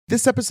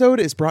This episode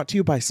is brought to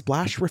you by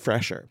Splash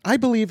Refresher. I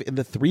believe in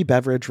the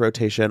 3-beverage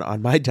rotation on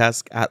my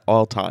desk at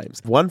all times.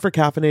 One for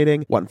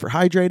caffeinating, one for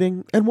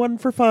hydrating, and one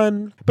for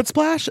fun. But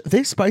Splash,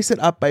 they spice it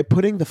up by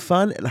putting the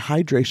fun and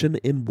hydration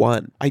in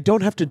one. I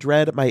don't have to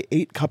dread my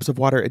 8 cups of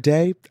water a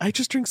day. I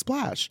just drink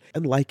Splash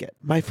and like it.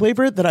 My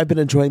flavor that I've been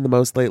enjoying the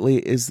most lately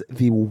is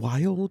the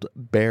Wild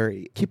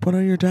Berry. Keep one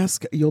on your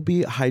desk. You'll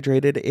be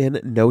hydrated in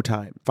no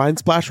time. Find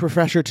Splash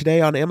Refresher today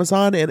on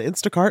Amazon and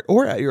Instacart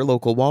or at your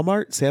local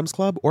Walmart, Sam's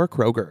Club, or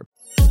Kroger.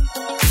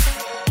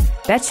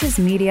 Betches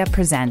Media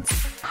presents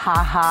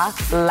Ha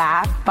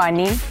laugh,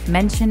 funny.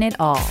 Mention It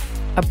All,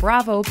 a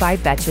Bravo by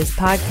Betches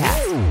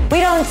podcast.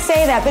 We don't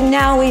say that, but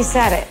now we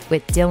said it.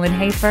 With Dylan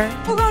Hafer.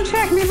 Who gonna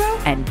check me, bro?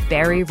 And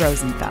Barry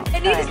Rosenfeld. I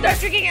need to start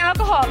drinking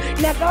alcohol.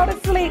 Now go to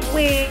sleep,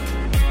 we.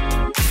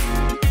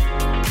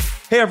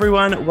 Hey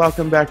everyone,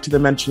 welcome back to the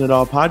Mention It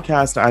All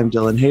podcast. I'm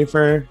Dylan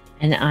Hafer.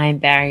 And I'm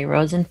Barry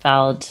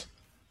Rosenfeld.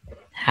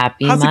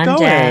 Happy How's Monday.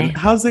 It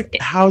going?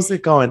 How's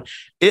it going?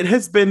 It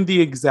has been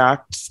the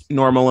exact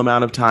normal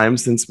amount of time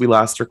since we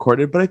last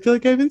recorded, but I feel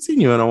like I haven't seen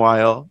you in a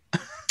while.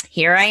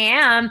 Here I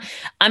am.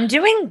 I'm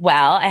doing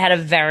well. I had a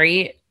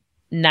very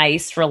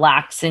nice,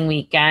 relaxing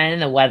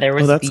weekend. The weather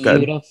was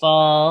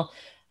beautiful.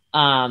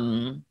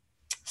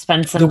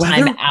 Spent some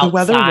time outside. The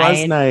weather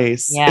was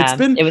nice. Yeah,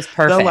 it was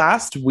perfect. The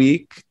last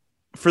week,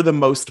 for the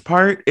most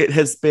part, it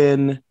has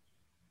been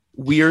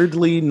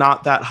weirdly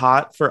not that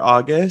hot for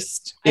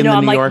August. I know.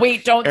 I'm like, York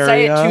wait, don't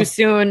say it too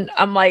soon.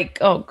 I'm like,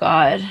 oh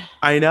God.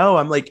 I know.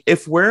 I'm like,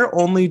 if we're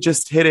only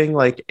just hitting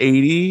like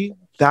 80,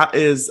 that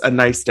is a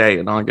nice day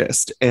in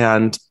August.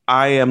 And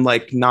I am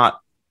like, not,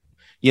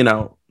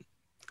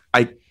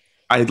 I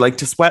like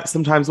to sweat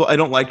sometimes. Well, I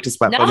don't like to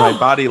sweat, but my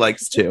body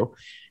likes to.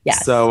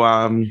 Yes.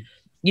 So,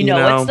 you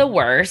know what's the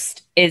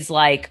worst is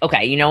like,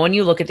 okay, when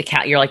you look at the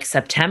cat, you're like,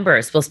 September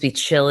is supposed to be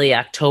chilly,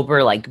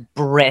 October, like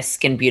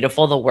brisk and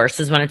beautiful. The worst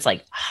is when it's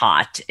like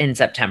hot in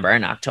September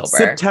and October.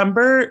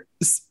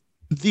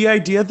 The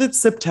idea that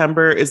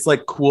September is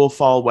like cool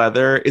fall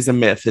weather is a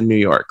myth in New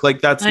York.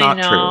 Like that's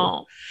not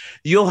true.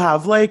 You'll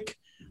have like,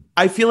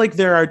 I feel like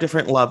there are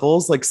different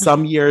levels. Like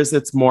some years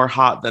it's more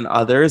hot than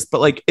others, but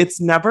like it's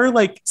never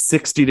like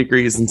 60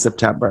 degrees in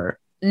September.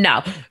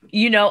 No,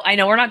 I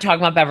know we're not talking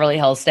about Beverly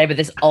Hills today, but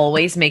this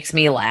always makes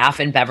me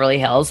laugh in Beverly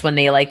Hills when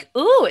they like,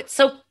 ooh, it's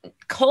so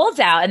cold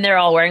out. And they're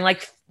all wearing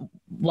like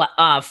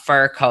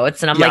fur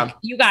coats. And I'm like,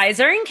 you guys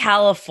are in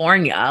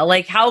California.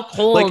 Like how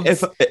cold? Like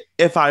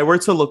if I were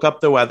to look up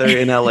the weather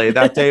in LA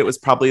that day, it was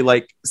probably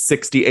like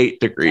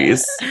 68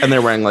 degrees and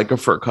they're wearing like a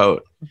fur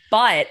coat.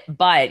 But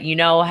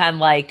I'm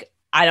like,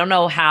 I don't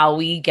know how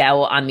we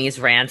go on these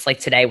rants. Like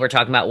today we're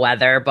talking about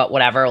weather, but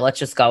whatever, let's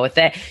just go with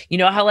it. You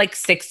know how like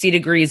 60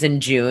 degrees in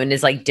June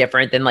is like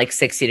different than like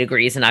 60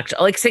 degrees in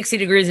October. Like 60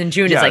 degrees in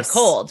June is like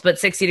cold, but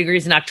 60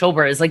 degrees in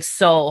October is like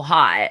so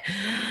hot.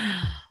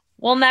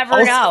 We'll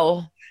never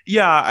know.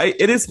 Yeah,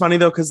 it is funny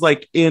though, because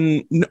like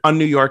on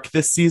New York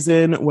this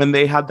season, when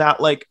they had that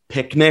like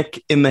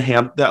picnic in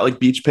that like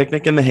beach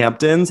picnic in the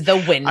Hamptons,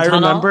 the wind tunnel. I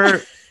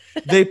remember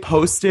they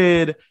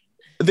posted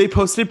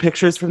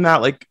pictures from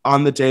that like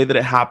on the day that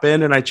it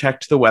happened, and I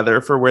checked the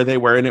weather for where they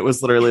were and it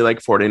was literally like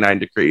 49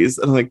 degrees.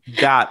 And I'm like,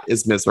 that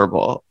is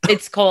miserable.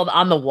 It's cold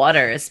on the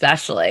water,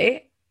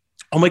 especially.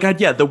 Oh my God,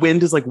 yeah. The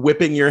wind is like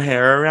whipping your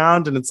hair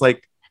around and it's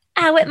like,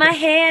 I whip my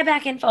hair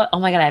back and forth. Oh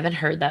my God, I haven't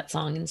heard that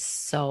song in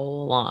so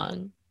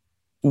long.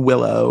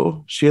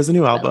 Willow. She has a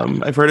new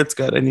album. I've heard it's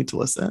good. I need to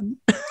listen.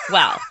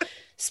 Well,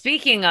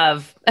 speaking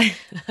of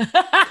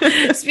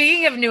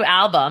new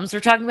albums,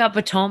 we're talking about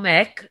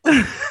Potomac.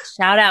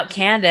 Shout out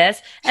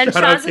Candace and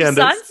Shots of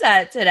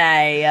Sunset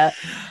today.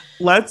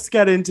 Let's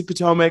get into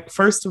Potomac.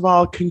 First of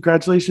all,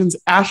 congratulations.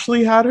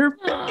 Ashley had her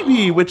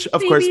baby, which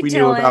of course we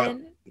knew about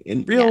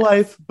in real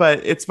life,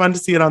 but it's fun to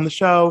see it on the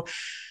show.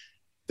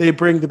 They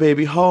bring the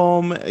baby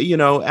home.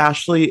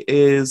 Ashley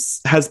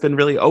has been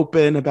really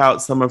open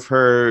about some of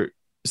her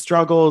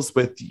struggles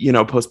with,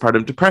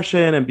 postpartum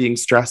depression and being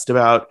stressed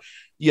about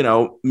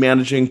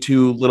managing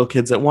 2 little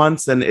kids at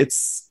once. And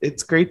it's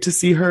great to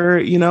see her,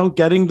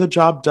 getting the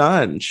job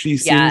done. She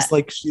seems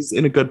like she's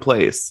in a good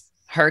place.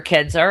 Her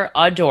kids are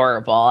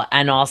adorable.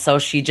 And also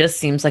she just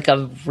seems like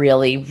a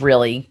really,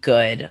 really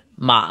good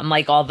mom.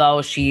 Like,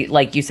 although she,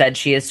 like you said,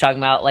 she is talking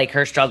about like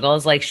her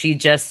struggles, like she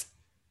just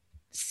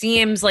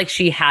seems like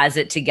she has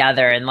it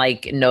together and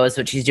like knows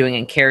what she's doing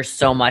and cares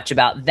so much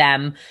about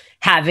them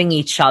having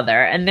each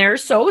other. And they're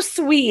so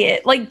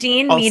sweet. Like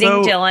Dean meeting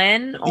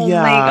Dylan. Oh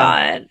my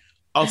God.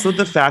 Also,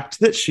 the fact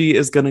that she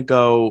is going to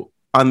go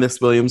on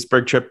this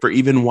Williamsburg trip for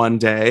even one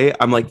day,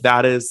 I'm like,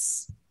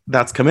 that's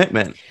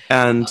commitment.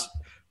 And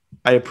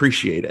I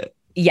appreciate it.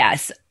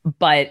 Yes.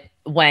 But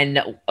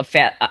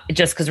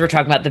just because we're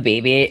talking about the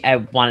baby, I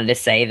wanted to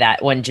say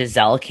that when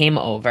Giselle came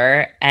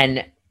over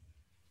and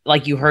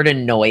like you heard a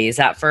noise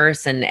at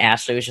first and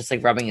Ashley was just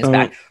like rubbing his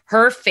back.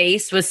 Her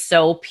face was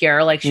so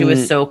pure. Like she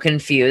was so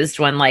confused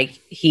when like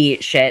he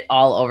shit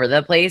all over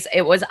the place.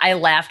 I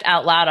laughed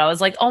out loud. I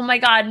was like, oh my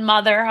God,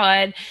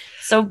 motherhood.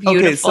 so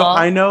beautiful. Okay, so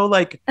I know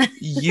like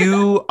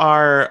you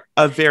are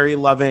a very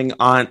loving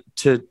aunt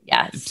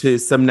to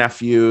some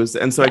nephews.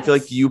 And so I feel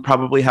like you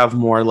probably have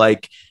more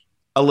like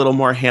a little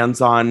more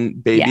hands-on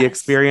baby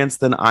experience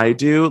than I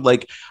do.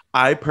 Like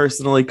I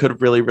personally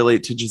could really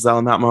relate to Giselle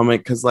in that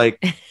moment because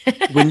like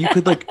when you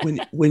could like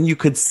when you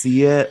could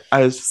see it,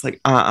 I was just like,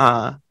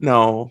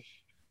 no.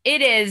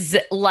 It is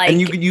like,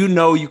 and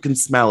you can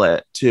smell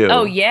it too.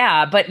 Oh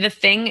yeah, but the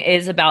thing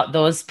is about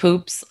those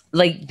poops,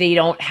 like they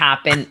don't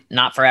happen,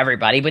 not for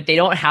everybody, but they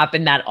don't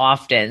happen that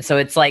often. So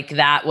it's like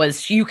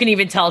you can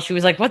even tell she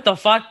was like, "What the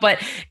fuck?"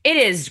 But it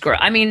is gross.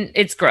 I mean,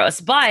 it's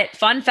gross. But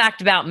fun fact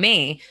about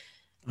me.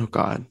 Oh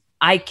God.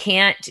 I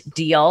can't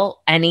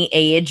deal any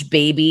age,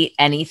 baby,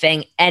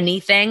 anything.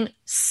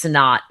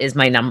 Snot is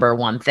my number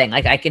one thing.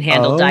 Like I can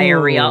handle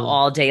diarrhea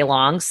all day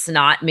long.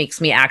 Snot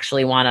makes me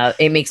actually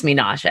it makes me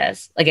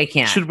nauseous. Like I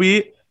can't. Should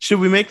we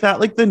make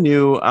that like the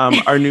new,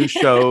 our new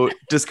show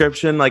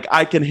description? Like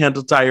I can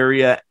handle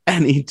diarrhea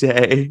any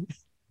day.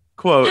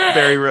 Quote,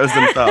 Barry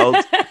Rosenfeld.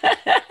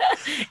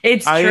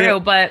 It's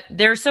true, but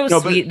they're so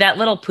sweet. That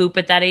little poop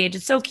at that age,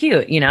 it's so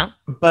cute, you know?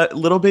 But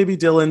little baby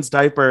Dylan's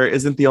diaper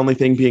isn't the only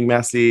thing being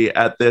messy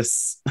at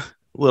this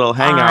little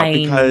hangout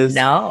because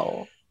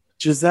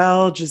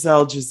Giselle,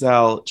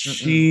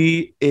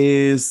 she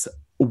is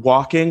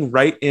walking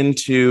right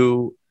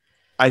into,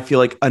 I feel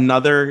like,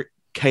 another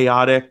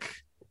chaotic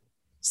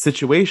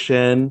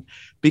situation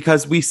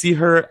because we see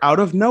her out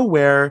of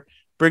nowhere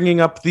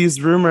bringing up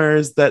these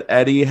rumors that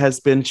Eddie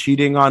has been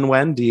cheating on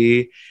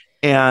Wendy.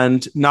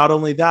 And not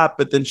only that,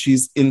 but then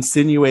she's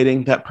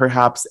insinuating that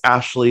perhaps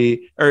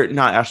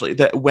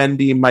that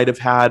Wendy might have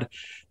had,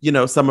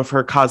 some of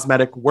her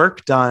cosmetic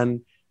work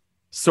done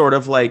sort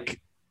of like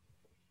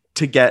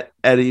to get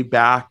Eddie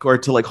back or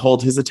to like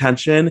hold his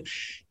attention.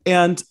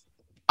 And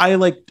I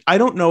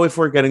don't know if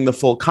we're getting the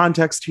full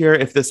context here,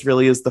 if this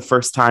really is the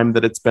first time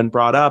that it's been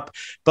brought up,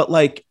 but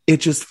like, it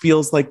just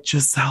feels like,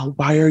 Giselle,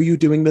 why are you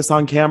doing this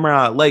on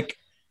camera? Like,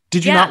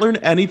 did you not learn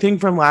anything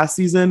from last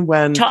season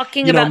when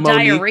talking about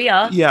Monique,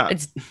 diarrhea? Yeah,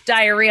 it's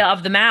diarrhea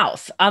of the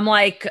mouth. I'm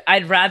like,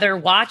 I'd rather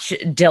watch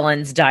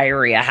Dylan's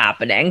diarrhea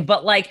happening,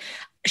 but like,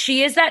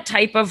 she is that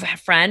type of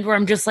friend where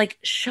I'm just like,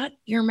 shut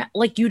your mouth.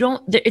 Like, you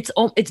don't.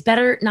 It's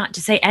better not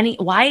to say any.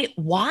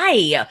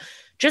 Why?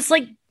 Just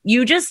like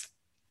you just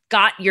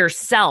got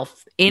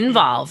yourself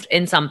involved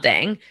in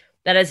something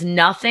that has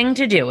nothing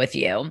to do with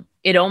you.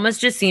 It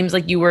almost just seems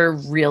like you were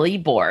really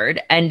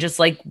bored and just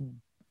like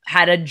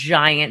had a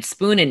giant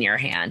spoon in your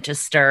hand to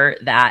stir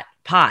that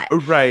pot.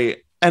 Right.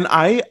 And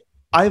I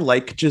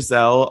like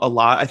Giselle a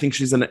lot. I think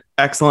she's an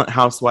excellent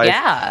housewife.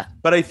 Yeah.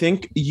 But I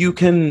think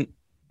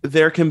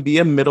there can be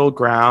a middle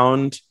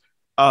ground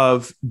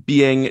of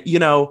being,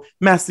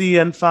 messy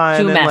and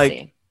fun and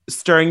like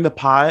stirring the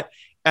pot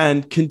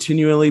and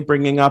continually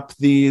bringing up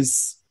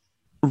these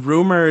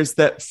rumors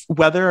that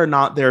whether or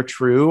not they're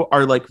true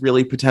are like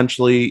really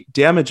potentially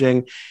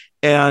damaging.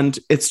 And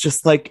it's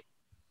just like,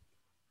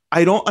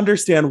 I don't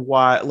understand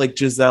why, like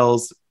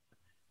Giselle's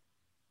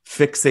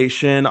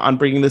fixation on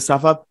bringing this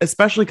stuff up,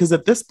 especially because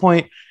at this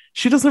point,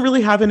 she doesn't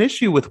really have an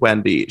issue with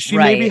Wendy. She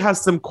maybe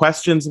has some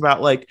questions about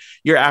like,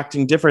 you're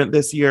acting different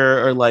this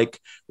year or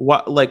like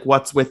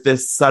what's with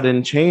this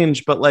sudden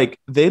change, but like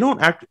they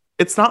don't act.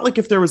 It's not like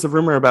if there was a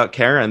rumor about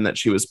Karen that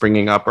she was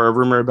bringing up or a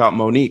rumor about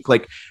Monique,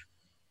 like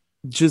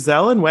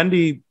Giselle and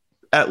Wendy,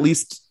 at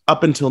least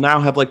up until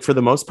now, have like for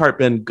the most part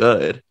been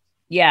good.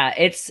 Yeah,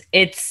 it's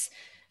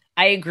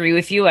I agree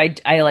with you.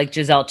 I like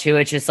Giselle too.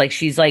 It's just like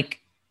she's like,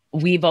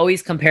 we've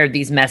always compared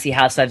these messy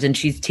housewives and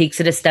she takes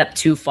it a step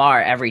too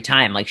far every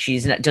time. Like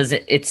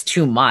it's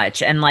too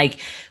much. And like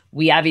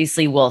we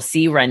obviously will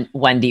see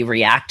Wendy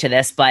react to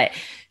this, but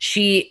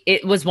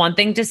it was one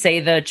thing to say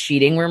the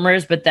cheating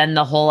rumors, but then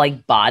the whole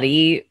like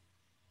body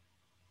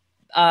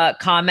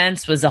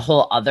comments was a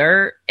whole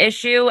other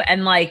issue.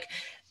 And like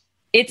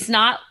it's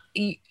not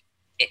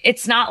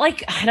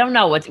like, I don't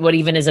know what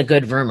even is a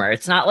good rumor.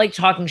 It's not like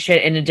talking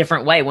shit in a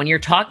different way. When you're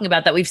talking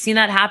about that, we've seen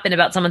that happen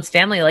about someone's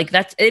family. Like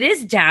it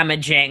is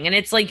damaging. And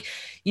it's like,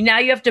 now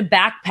you have to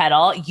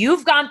backpedal.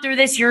 You've gone through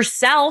this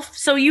yourself,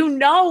 so you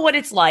know what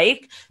it's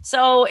like.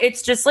 So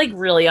it's just like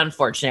really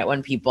unfortunate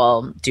when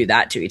people do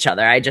that to each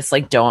other. I just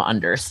like don't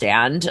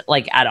understand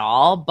like at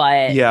all.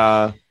 But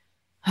yeah,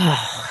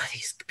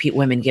 these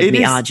women give me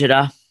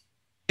agita.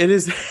 It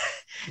is.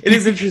 It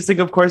is interesting.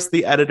 Of course,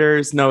 the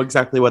editors know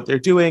exactly what they're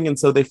doing. And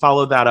so they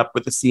follow that up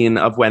with the scene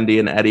of Wendy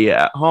and Eddie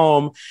at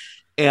home.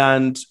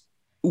 And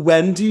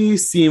Wendy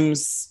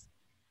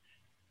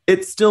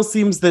it still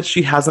seems that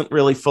she hasn't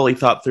really fully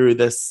thought through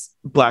this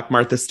Black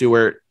Martha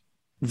Stewart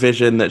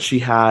vision that she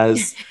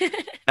has.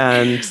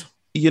 And,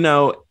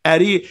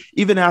 Eddie,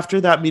 even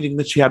after that meeting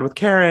that she had with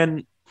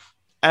Karen,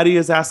 Eddie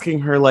is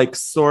asking her like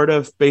sort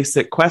of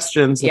basic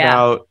questions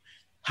about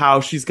how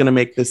she's going to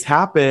make this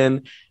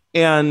happen.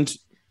 And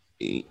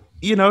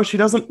she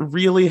doesn't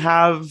really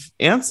have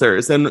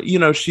answers. And,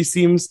 she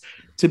seems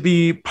to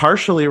be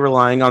partially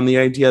relying on the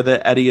idea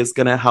that Eddie is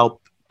going to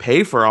help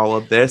pay for all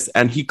of this.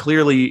 And he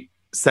clearly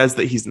says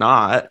that he's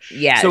not.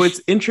 Yeah. So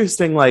it's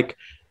interesting. Like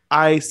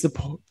I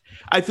support.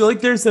 I feel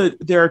like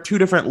there are two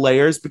different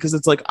layers, because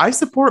it's like, I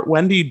support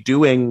Wendy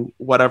doing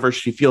whatever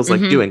she feels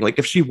like doing. Like,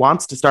 if she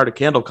wants to start a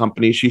candle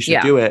company, she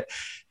should do it.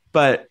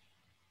 But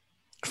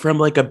from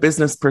like a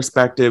business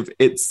perspective,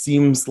 it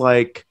seems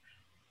like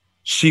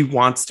she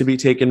wants to be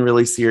taken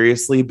really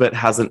seriously, but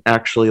hasn't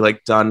actually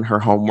like done her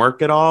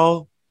homework at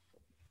all.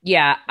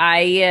 Yeah,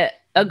 I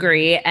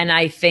agree. And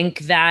I think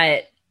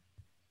that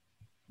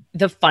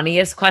the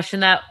funniest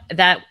question that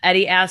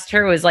Eddie asked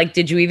her was like,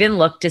 did you even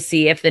look to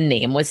see if the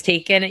name was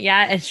taken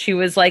yet? And she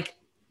was like,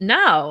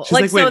 no. She's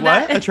like, wait, so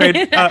what? A trade?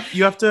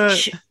 You have to...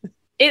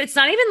 It's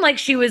not even like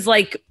she was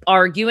like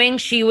arguing.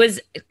 She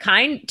was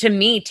kind to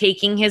me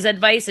taking his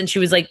advice. And she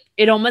was like,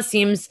 it almost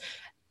seems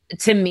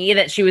to me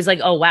that she was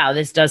like, oh, wow,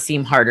 this does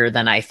seem harder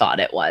than I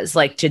thought it was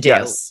like to do.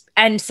 Yes.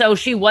 And so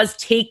she was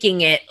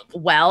taking it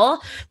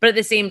well, but at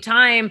the same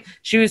time,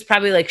 she was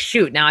probably like,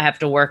 shoot, now I have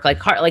to work like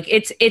hard. Like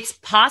it's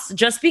possible.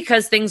 Just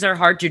because things are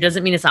hard to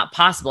doesn't mean it's not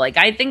possible. Like,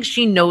 I think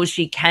she knows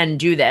she can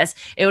do this.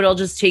 It would all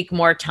just take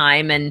more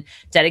time and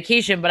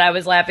dedication. But I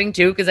was laughing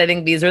too, because I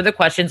think these are the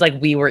questions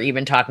like we were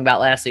even talking about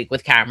last week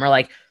with Cameron,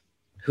 like,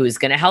 who's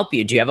going to help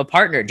you? Do you have a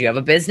partner? Do you have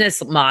a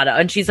business motto?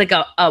 And she's like,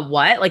 a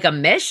what? Like a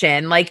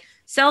mission? Like,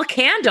 sell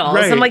candles.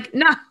 Right. I'm like,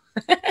 no.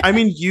 I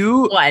mean,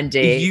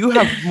 Wendy, you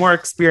have more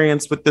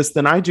experience with this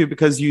than I do,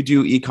 because you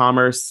do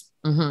e-commerce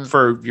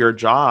for your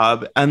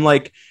job. And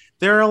like,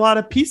 there are a lot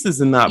of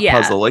pieces in that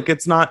puzzle. Like,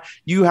 it's not,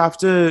 you have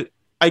to,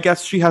 I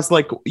guess she has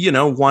like, you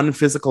know, one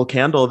physical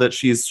candle that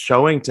she's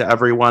showing to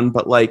everyone.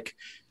 But like,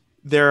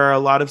 there are a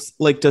lot of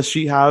like, does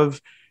she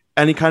have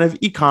any kind of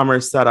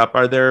e-commerce setup?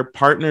 Are there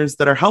partners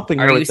that are helping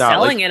her with that? Are you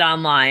selling it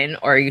online,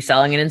 or are you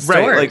selling it in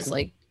stores?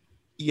 Like,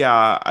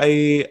 yeah,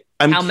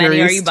 I'm how many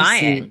are you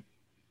buying?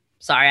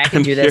 Sorry, I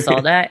can do this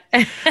all day.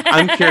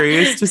 I'm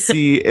curious to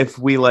see if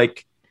we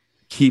like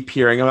keep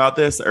hearing about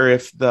this, or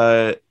if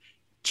the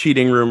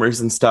cheating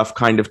rumors and stuff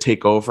kind of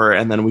take over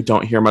and then we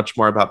don't hear much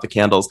more about the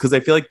candles. Because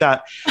I feel like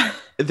that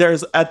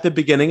there's, at the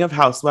beginning of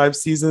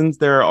Housewives seasons,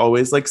 there are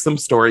always like some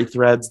story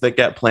threads that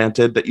get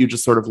planted that you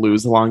just sort of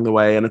lose along the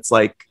way. And it's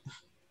like,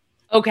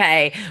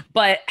 okay,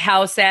 but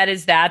how sad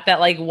is that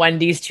like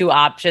Wendy's two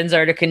options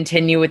are to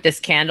continue with this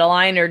candle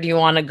line, or do you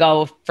want to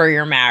go for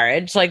your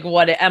marriage? Like,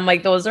 what? I'm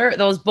like,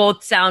 those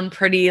both sound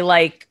pretty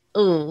like,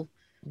 ooh.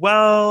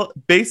 Well,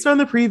 based on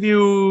the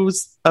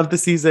previews of the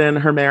season,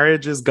 her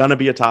marriage is gonna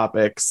be a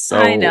topic. So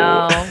I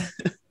know.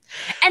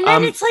 And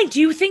then it's like, do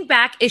you think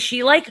back? Is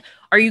she like,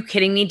 are you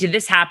kidding me? Did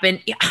this happen?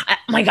 Yeah, oh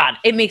my God,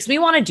 it makes me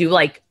want to do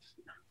like,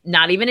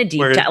 not even a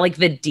deep dive, like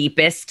the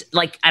deepest,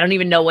 like, I don't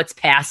even know what's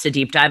past a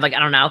deep dive. Like, I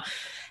don't know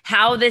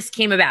how this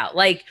came about.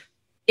 Like,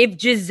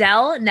 if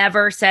Giselle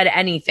never said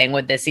anything,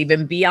 would this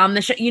even be on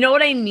the show? You know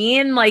what I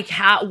mean? Like,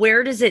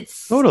 where does it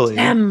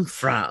stem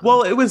from?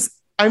 Well, that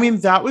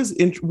was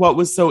what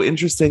was so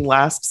interesting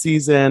last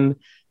season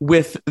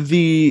with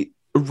the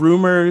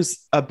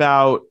rumors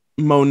about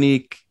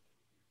Monique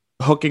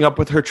hooking up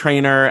with her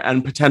trainer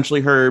and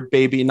potentially her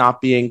baby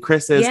not being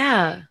Chris's.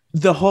 Yeah.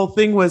 The whole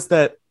thing was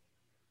that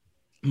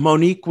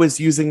Monique was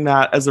using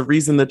that as a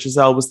reason that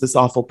Giselle was this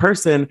awful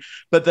person.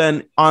 But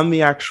then on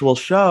the actual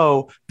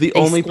show, the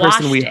only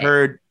person we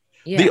heard,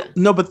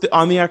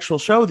 on the actual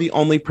show, the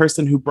only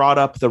person who brought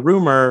up the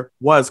rumor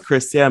was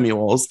Chris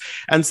Samuels.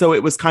 And so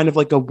it was kind of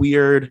like a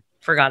weird,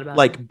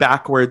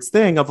 backwards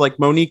thing of like,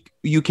 Monique,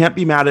 you can't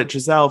be mad at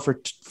Giselle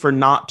for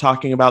not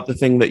talking about the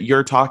thing that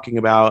you're talking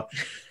about.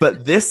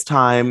 But this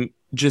time,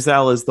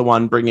 Giselle is the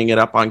one bringing it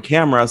up on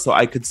camera. So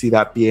I could see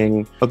that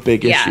being a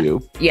big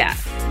issue. Yeah.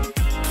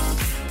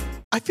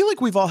 I feel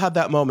like we've all had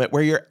that moment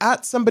where you're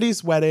at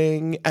somebody's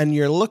wedding and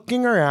you're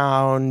looking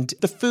around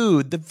the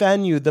food, the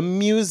venue, the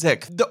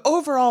music, the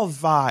overall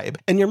vibe,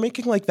 and you're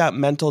making like that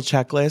mental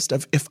checklist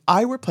of, if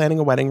I were planning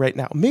a wedding right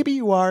now, maybe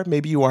you are,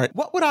 maybe you aren't,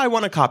 what would I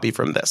want to copy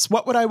from this?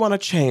 What would I want to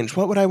change?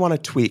 What would I want to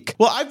tweak?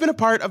 Well, I've been a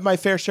part of my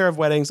fair share of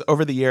weddings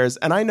over the years,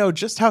 and I know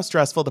just how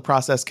stressful the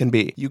process can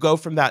be. You go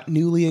from that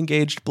newly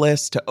engaged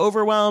bliss to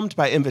overwhelmed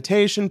by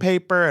invitation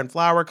paper and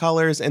flower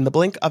colors in the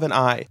blink of an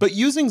eye. But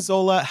using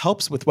Zola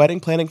helps with wedding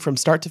planning from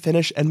start to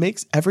finish and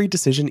makes every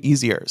decision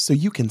easier, so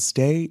you can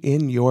stay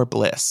in your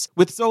bliss.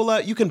 With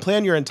Zola, you can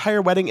plan your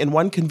entire wedding in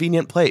one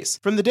convenient place.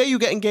 From the day you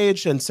get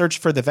engaged and search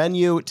for the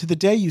venue, to the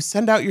day you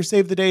send out your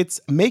save the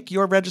dates, make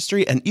your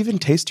registry, and even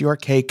taste your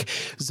cake,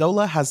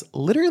 Zola has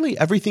literally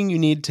everything you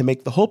need to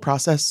make the whole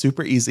process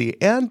super easy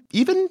and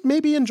even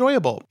maybe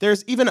enjoyable.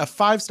 There's even a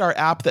 5-star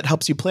app that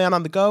helps you plan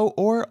on the go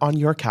or on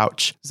your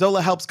couch.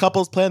 Zola helps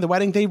couples plan the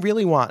wedding they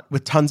really want,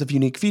 with tons of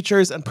unique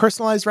features and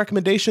personalized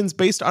recommendations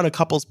based on a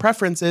couple's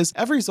preferences.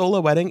 Every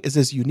Zola wedding is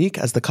as unique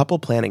as the couple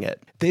planning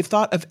it. They've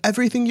thought of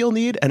everything you'll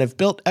need and have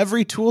built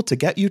every tool to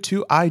get you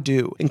to I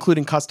do,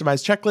 including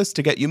customized checklists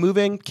to get you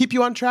moving, keep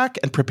you on track,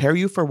 and prepare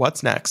you for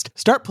what's next.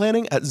 Start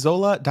planning at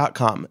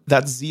Zola.com.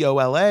 That's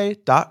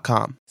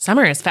ZOLA.com.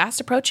 Summer is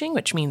fast approaching,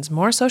 which means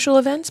more social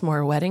events,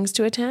 more weddings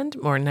to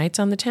attend, more nights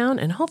on the town,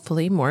 and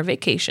hopefully more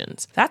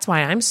vacations. That's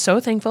why I'm so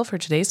thankful for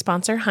today's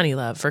sponsor,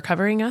 Honeylove, for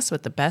covering us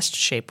with the best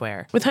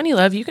shapewear. With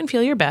Honeylove, you can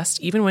feel your best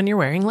even when you're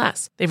wearing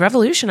less. They've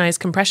revolutionized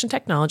compression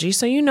technology technology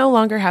so you no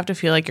longer have to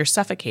feel like you're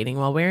suffocating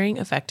while wearing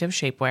effective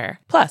shapewear.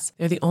 Plus,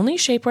 they're the only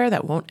shapewear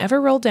that won't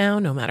ever roll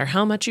down no matter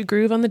how much you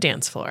groove on the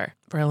dance floor.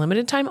 For a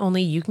limited time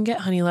only, you can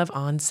get Honeylove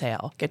on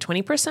sale. Get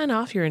 20%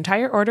 off your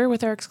entire order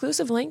with our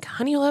exclusive link,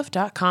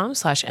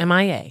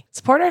 honeylove.com/MIA.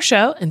 Support our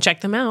show and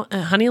check them out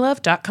at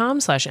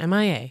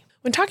honeylove.com/MIA.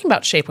 When talking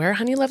about shapewear,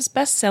 Honeylove's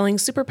best-selling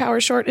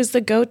Superpower Short is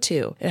the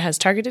go-to. It has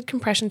targeted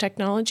compression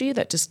technology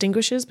that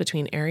distinguishes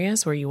between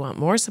areas where you want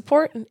more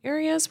support and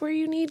areas where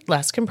you need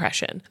less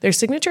compression. Their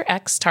Signature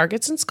X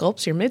targets and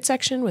sculpts your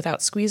midsection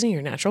without squeezing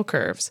your natural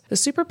curves. The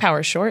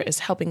Superpower Short is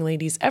helping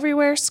ladies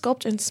everywhere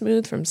sculpt and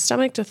smooth from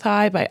stomach to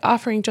thigh by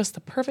offering just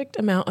the perfect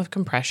amount of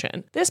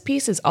compression. This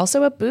piece is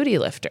also a booty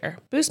lifter.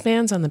 Boost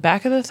bands on the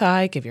back of the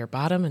thigh give your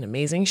bottom an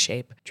amazing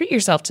shape. Treat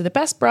yourself to the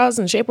best bras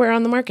and shapewear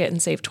on the market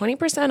and save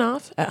 20%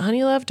 off at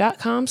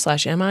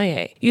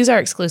honeylove.com/MIA. Use our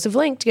exclusive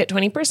link to get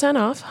 20%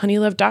 off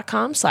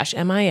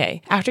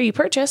honeylove.com/MIA. After you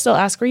purchase, they'll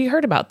ask where you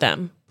heard about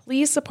them.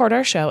 Please support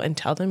our show and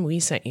tell them we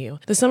sent you.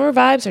 The summer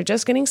vibes are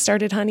just getting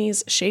started,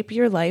 honeys. Shape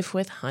your life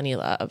with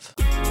Honeylove.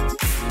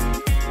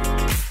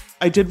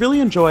 I did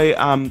really enjoy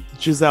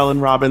Giselle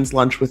and Robin's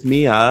lunch with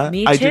Mia.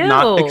 Me I did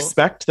not too.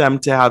 expect them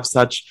to have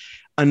such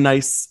a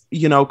nice,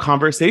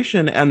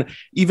 conversation. And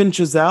even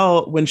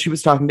Giselle, when she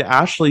was talking to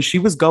Ashley, she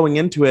was going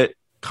into it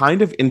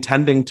kind of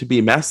intending to be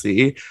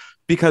messy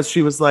because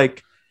she was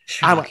like,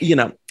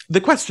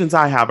 the questions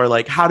I have are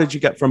like, how did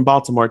you get from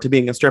Baltimore to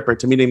being a stripper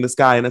to meeting this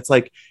guy? And it's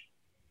like,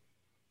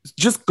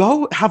 just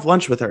go have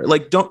lunch with her.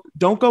 Like,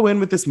 don't go in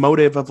with this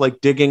motive of like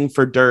digging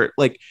for dirt.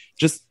 Like,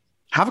 just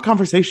have a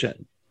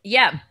conversation.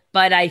 Yeah,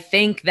 but I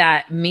think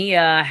that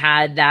Mia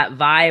had that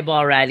vibe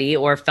already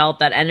or felt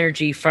that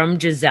energy from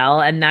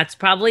Giselle, and that's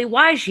probably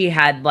why she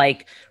had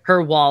like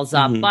her walls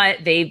up. Mm-hmm.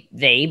 But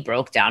they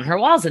broke down her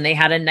walls, and they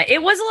had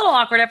it was a little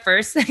awkward at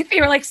first. They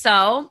were like,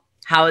 "So,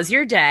 how was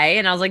your day?"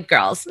 And I was like,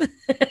 "Girls,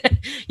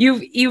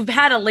 you've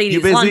had a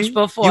ladies' lunch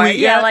before,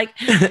 like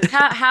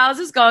how's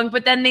this going?"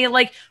 But then they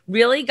like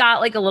really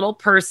got like a little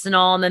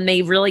personal, and then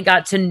they really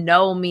got to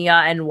know Mia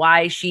and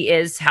why she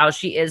is how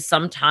she is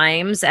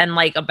sometimes, and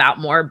like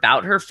more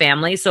about her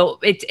family. So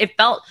it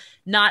felt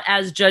not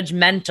as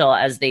judgmental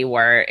as they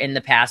were in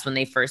the past when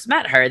they first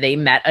met her. They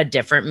met a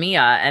different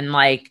Mia, and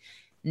like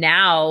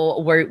now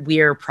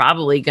we're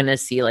probably gonna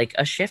see like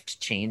a shift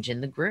change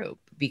in the group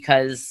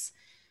because.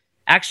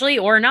 Actually,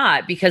 or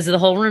not, because of the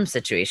whole room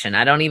situation.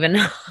 I don't even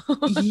know.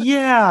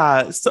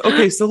 Yeah. So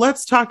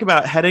let's talk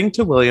about heading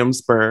to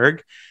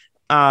Williamsburg.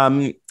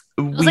 I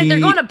was like,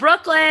 they're going to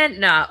Brooklyn.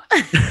 No.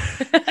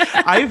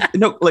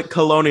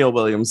 Colonial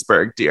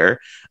Williamsburg, dear.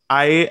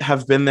 I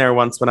have been there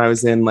once when I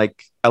was in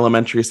like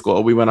elementary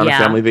school. We went on a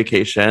family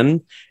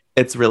vacation.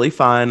 It's really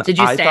fun. Did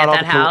you stay at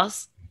that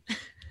house?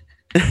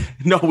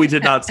 No, we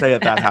did not stay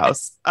at that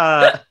house.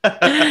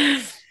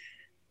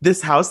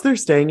 This house they're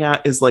staying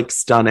at is like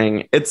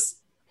stunning. It's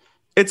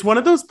one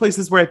of those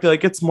places where I feel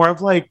like it's more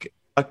of like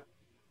a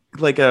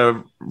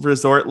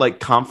resort, like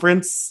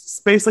conference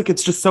space. Like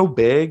it's just so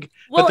big,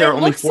 but there are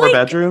only 4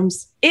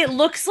 bedrooms. It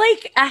looks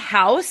like a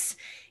house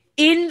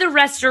in the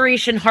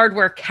Restoration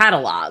Hardware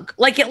catalog.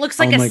 Like it looks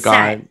like a set.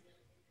 God.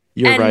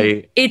 You're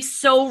right. It's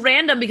so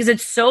random because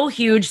it's so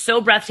huge, so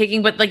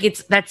breathtaking, but like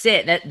that's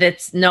it.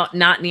 That's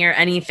not near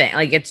anything.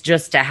 Like it's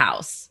just a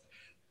house.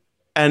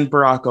 And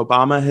Barack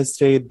Obama has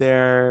stayed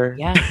there.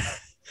 Yeah.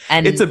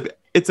 And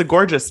it's a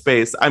gorgeous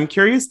space. I'm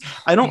curious.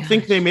 I don't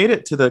think they made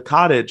it to the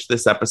cottage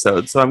this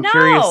episode. So I'm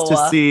curious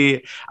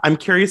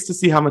to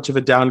see how much of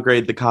a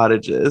downgrade the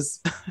cottage is.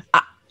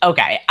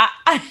 Okay.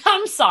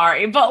 I'm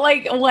sorry, but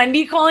like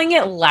Wendy calling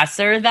it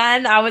lesser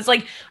than, I was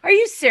like, are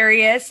you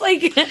serious?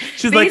 Like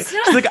she's like,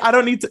 I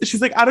don't need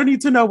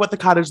to know what the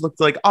cottage looked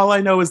like. All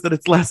I know is that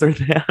it's lesser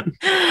than.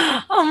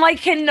 I'm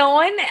like, can no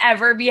one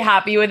ever be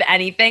happy with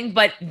anything?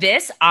 But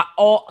this,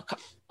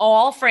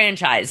 all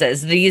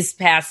franchises, this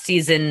past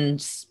season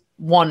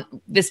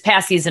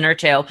or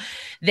two,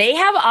 they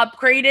have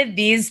upgraded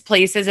these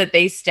places that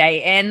they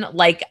stay in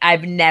like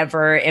I've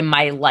never in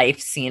my life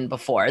seen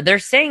before. They're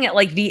staying at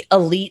like the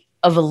elite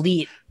of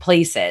elite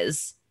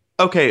places.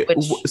 Okay,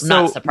 which I'm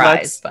not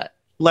surprised, but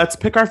let's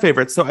pick our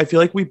favorites. So I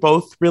feel like we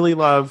both really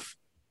love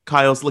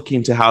Kyle's La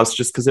Quinta house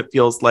just because it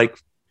feels like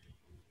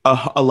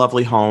a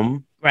lovely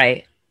home.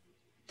 Right.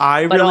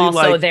 But really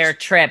also liked their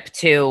trip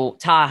to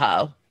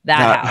Tahoe.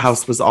 That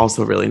house was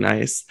also really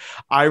nice.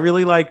 I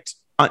really liked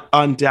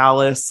on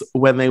Dallas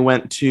when they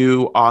went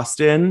to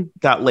Austin,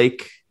 that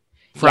lake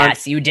front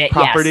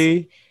property.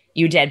 Yes,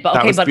 you did.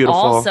 But beautiful.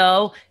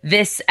 Also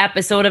this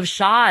episode of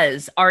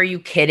Shaw's, are you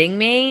kidding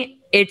me?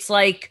 It's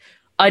like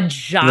a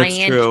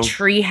giant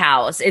tree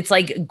house. It's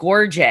like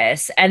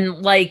gorgeous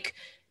and like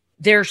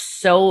they're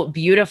so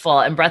beautiful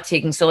and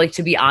breathtaking. So like,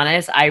 to be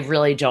honest, I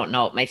really don't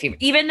know what my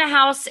favorite, even the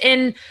house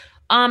in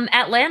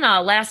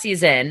Atlanta last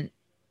season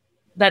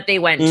that they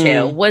went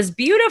to was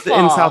beautiful.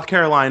 In South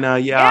Carolina,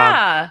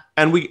 yeah.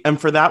 And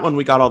for that one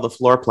we got all the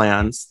floor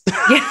plans.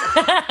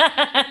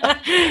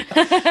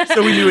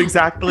 So we knew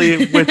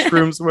exactly which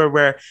rooms were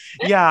where.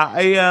 Yeah,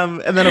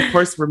 and then of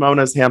course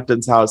Ramona's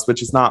Hampton's house,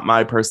 which is not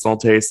my personal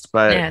taste,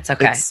 but Yeah, it's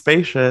okay. It's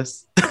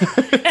spacious.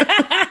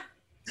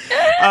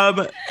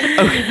 Okay.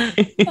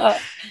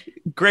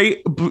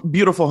 Great,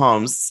 beautiful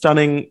homes,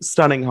 stunning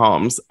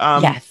homes.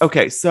 Yes.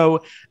 Okay,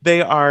 so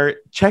they are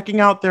checking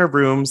out their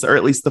rooms, or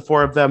at least the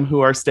four of them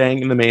who are staying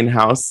in the main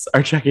house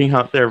are checking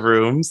out their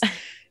rooms.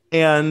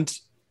 And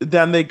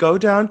then they go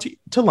down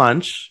to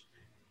lunch,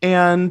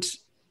 and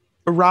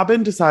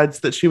Robin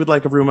decides that she would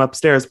like a room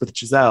upstairs with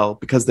Giselle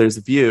because there's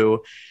a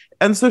view.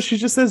 And so she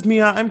just says,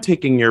 Mia, I'm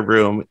taking your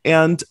room.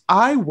 And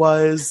I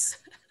was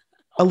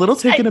a little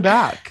taken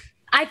aback.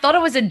 I thought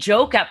it was a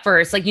joke at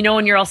first. Like,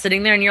 when you're all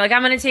sitting there and you're like,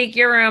 I'm going to take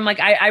your room.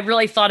 Like, I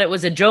really thought it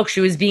was a joke.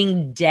 She was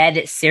being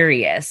dead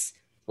serious.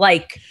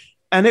 Like,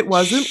 and it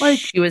wasn't like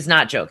she was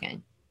not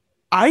joking.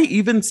 I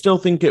even still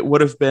think it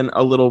would have been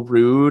a little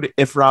rude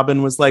if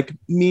Robin was like,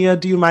 Mia,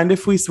 do you mind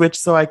if we switch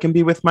so I can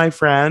be with my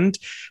friend?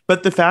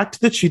 But the fact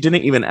that she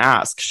didn't even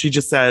ask, she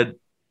just said,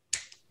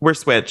 we're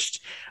switched.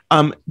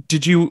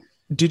 Did you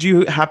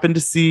happen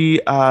to see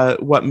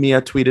what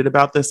Mia tweeted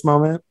about this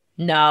moment?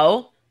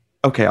 No.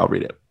 Okay, I'll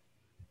read it.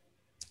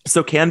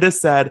 So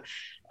Candace said,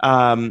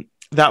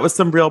 that was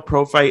some real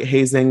pro fight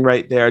hazing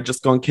right there.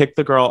 Just go and kick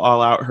the girl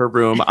all out her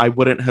room. I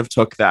wouldn't have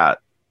took that.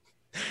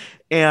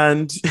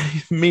 And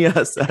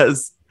Mia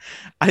says,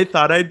 I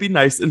thought I'd be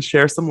nice and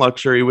share some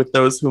luxury with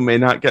those who may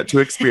not get to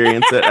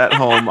experience it at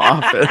home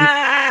often.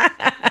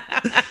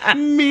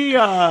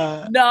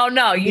 Mia.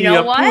 No. You Mia,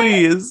 know what?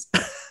 Please.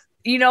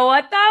 You know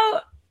what though?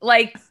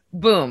 Like,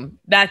 boom.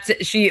 That's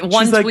it.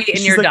 One she's tweet like, and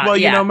she's you're like, done. well,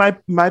 yeah.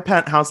 my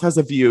penthouse has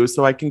a view,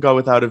 so I can go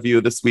without a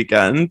view this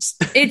weekend.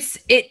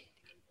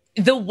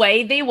 The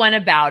way they went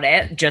about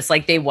it, just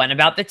like they went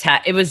about the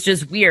tech, it was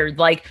just weird.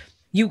 Like,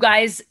 you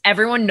guys,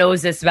 everyone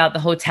knows this about the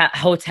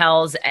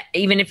hotels.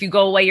 Even if you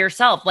go away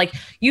yourself, like,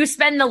 you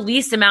spend the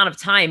least amount of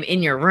time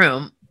in your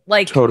room.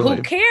 Like, Totally.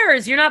 Who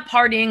cares? You're not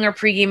partying or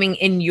pre-gaming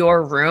in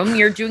your room.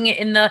 You're doing it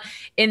in the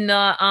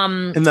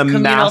communal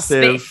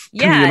massive space.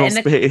 communal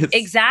space.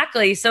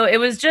 Exactly. So it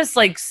was just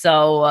like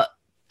so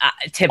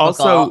typical.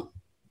 Also,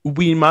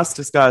 we must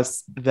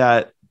discuss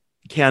that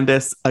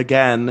Candace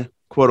again,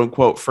 quote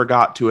unquote,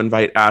 forgot to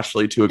invite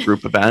Ashley to a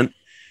group event.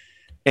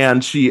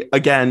 And she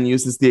again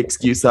uses the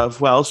excuse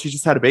of, well, she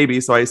just had a baby,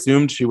 so I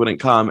assumed she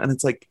wouldn't come. And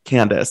it's like,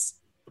 Candace,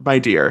 my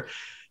dear,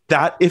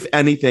 that, if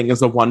anything,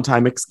 is a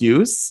one-time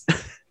excuse.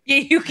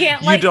 You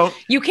can't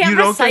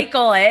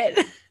recycle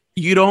it.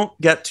 You don't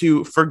get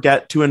to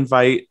forget to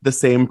invite the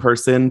same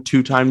person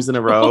 2 times in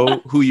a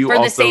row who you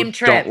also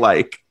don't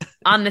like.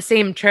 On the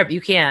same trip,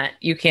 you can't.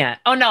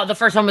 Oh no, the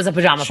first one was a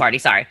pajama party.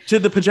 Sorry. To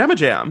the pajama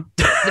jam.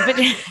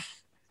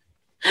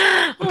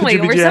 Oh my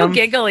God, we're so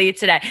giggly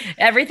today.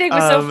 Everything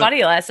was so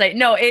funny last night.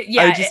 No,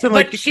 I just feel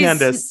like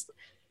Candace.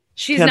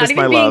 She's Candace, not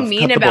even being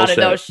mean about it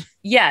though.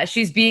 bullshit.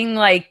 She's being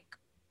like,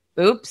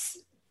 oops.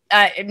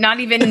 Not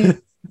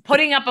even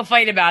putting up a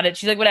fight about it.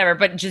 She's like, whatever.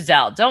 But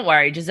Giselle, don't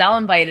worry. Giselle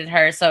invited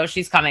her, so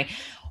she's coming.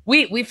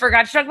 We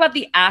forgot to talk about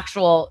the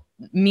actual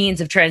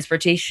means of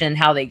transportation,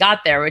 how they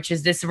got there, which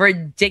is this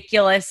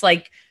ridiculous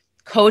like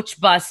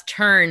coach bus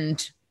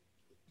turned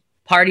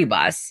party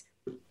bus.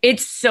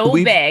 It's so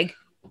big.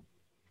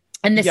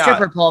 And the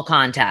stripper pole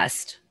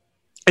contest.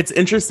 It's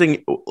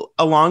interesting.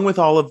 Along with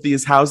all of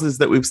these houses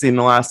that we've seen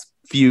the last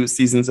few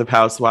seasons of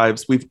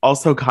Housewives, we've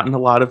also gotten a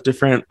lot of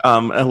different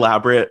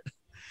elaborate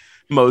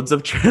modes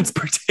of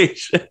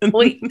transportation.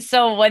 Wait,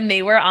 so when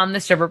they were on the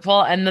stripper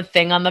pole and the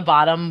thing on the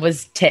bottom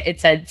was it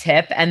said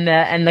tip,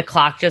 and the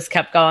clock just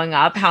kept going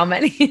up, how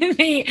many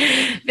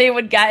they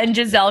would get, and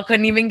Giselle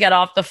couldn't even get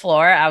off the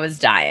floor. I was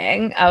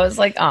dying. I was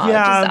like, oh,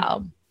 yeah,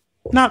 Giselle.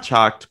 Not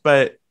shocked,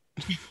 but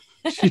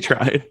she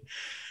tried.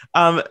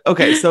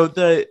 Okay, so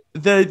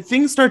the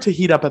things start to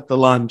heat up at the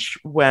lunch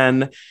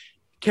when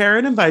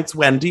Karen invites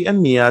Wendy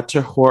and Mia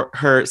to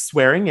her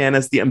swearing in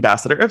as the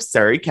ambassador of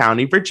Surry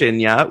County,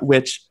 Virginia,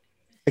 which,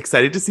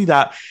 excited to see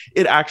that.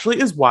 It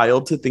actually is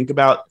wild to think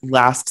about.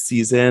 Last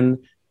season,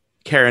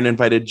 Karen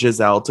invited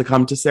Giselle to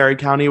come to Surry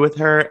County with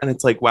her, and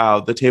it's like, wow,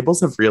 the tables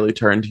have really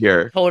turned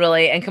here.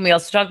 Totally. And can we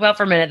also talk about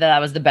for a minute that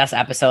was the best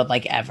episode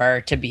like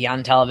ever to be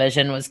on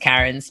television was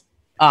Karen's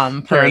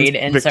parade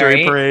in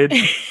Victory Surry. Parade.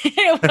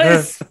 It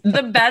was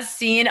the best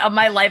scene of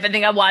my life. I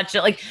think I watched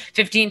it like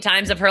 15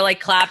 times of her like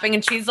clapping,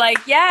 and she's like,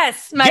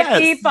 yes, my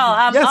people,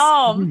 I'm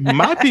home.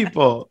 My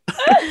people.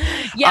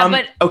 Yeah,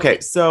 but okay,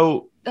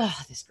 so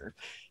this group.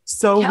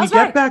 So we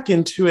get back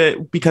into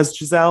it because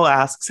Giselle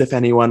asks if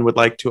anyone would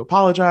like to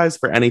apologize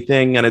for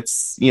anything, and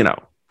it's,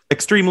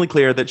 extremely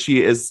clear that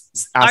she is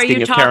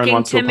asking if Karen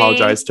wants to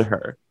apologize to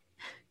her.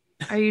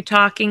 Are you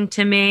talking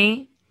to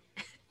me?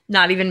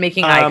 Not even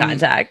making eye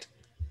contact.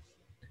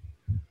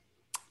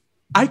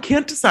 I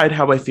can't decide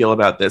how I feel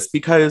about this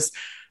because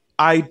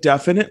I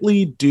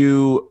definitely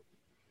do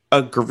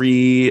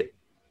agree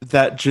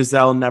that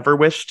Giselle never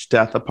wished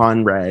death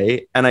upon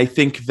Ray. And I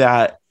think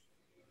that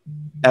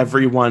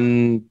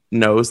everyone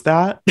knows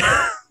that.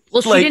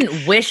 Well, she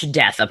didn't wish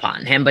death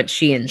upon him, but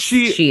she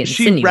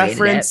insinuated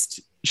referenced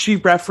she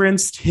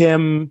referenced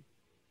him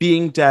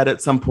being dead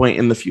at some point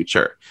in the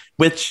future,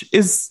 which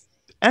is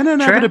an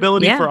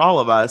inevitability for all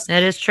of us.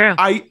 That is true.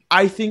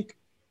 I think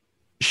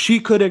she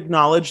could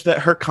acknowledge that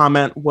her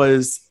comment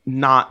was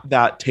not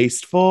that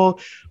tasteful,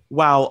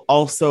 while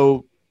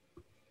also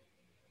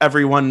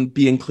everyone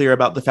being clear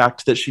about the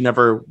fact that she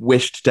never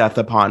wished death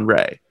upon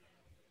Ray.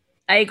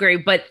 I agree,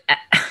 but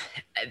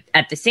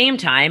at the same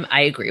time,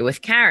 I agree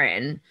with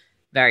Karen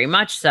very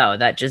much so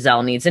that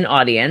Giselle needs an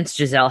audience.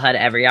 Giselle had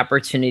every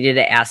opportunity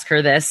to ask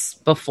her this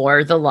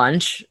before the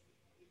lunch.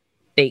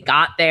 They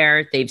got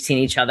there. They've seen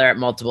each other at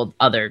multiple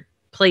other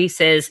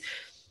places.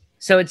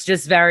 So it's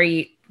just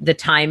the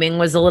timing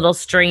was a little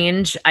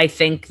strange. I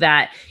think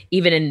that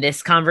even in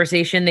this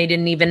conversation, they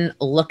didn't even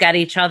look at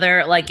each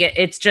other. Like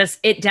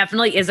it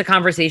definitely is a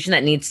conversation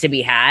that needs to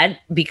be had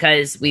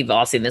because we've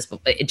all seen this.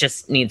 It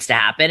just needs to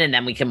happen and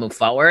then we can move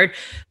forward.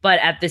 But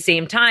at the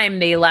same time,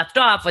 they left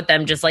off with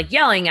them just like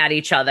yelling at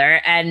each other.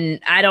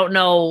 And I don't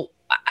know.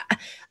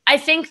 I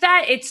think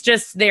that it's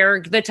just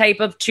they're the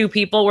type of two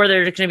people where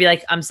they're going to be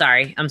like, I'm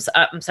sorry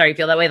you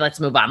feel that way. Let's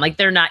move on. Like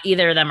they're not,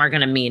 either of them are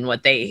going to mean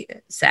what they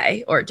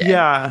say or do.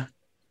 Yeah.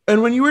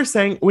 And when you were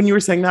saying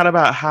that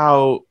about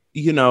how,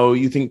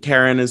 you think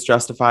Karen is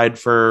justified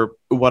for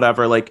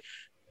whatever, like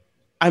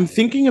I'm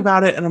thinking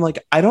about it and I'm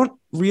like, I don't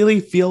really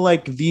feel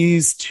like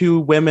these two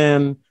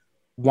women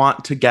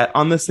want to get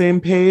on the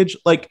same page.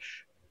 Like,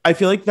 I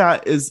feel like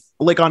that is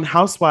like on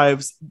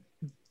Housewives,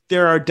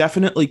 there are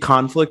definitely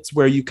conflicts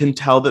where you can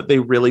tell that they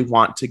really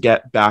want to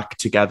get back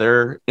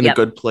together in a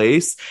good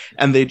place.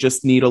 And they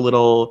just need a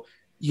little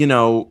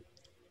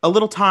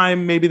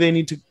time. Maybe they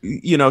need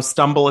to,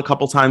 stumble a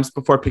couple times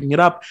before picking it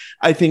up.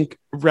 I think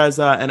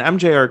Reza and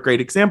MJ are a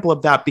great example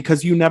of that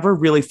because you never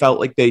really felt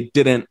like they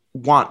didn't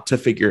want to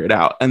figure it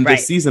out. And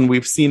this season,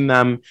 we've seen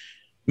them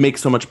make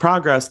so much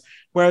progress.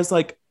 Whereas,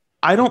 like,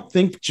 I don't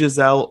think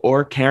Giselle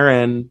or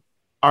Karen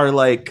are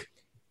like,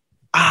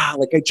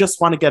 I just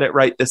want to get it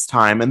right this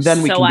time. And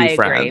then we can be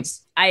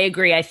friends. I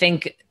agree. I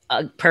think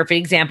a perfect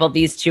example,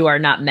 these two are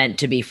not meant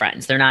to be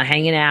friends. They're not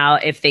hanging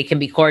out. If they can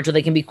be cordial,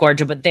 they can be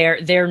cordial, but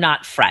they're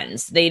not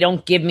friends. They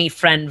don't give me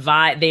friend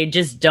vibe. They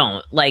just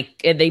don't.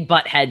 Like they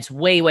butt heads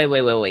way, way,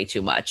 way, way, way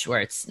too much where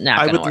it's not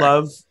going to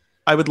work.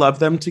 I would love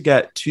them to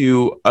get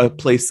to a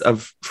place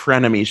of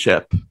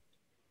frenemyship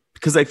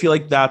because I feel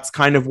like that's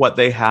kind of what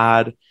they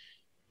had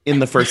in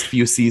the first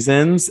few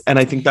seasons. And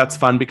I think that's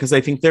fun because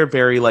I think they're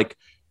very like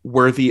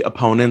worthy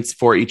opponents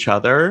for each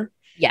other.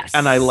 Yes.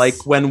 And I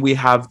like when we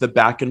have the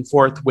back and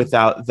forth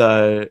without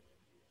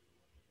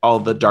all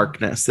the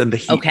darkness and the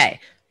heat.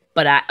 Okay.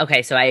 But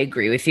so I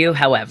agree with you.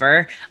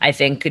 However, I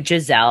think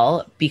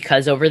Giselle,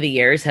 because over the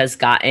years has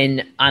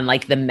gotten on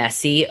like the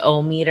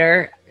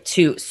messy-o-meter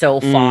to so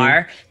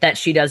far that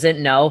she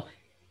doesn't know,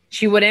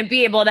 she wouldn't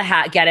be able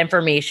to get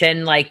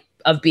information like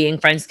of being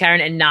friends with Karen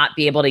and not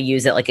be able to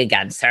use it like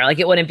against her. Like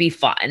it wouldn't be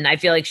fun. I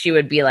feel like she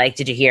would be like,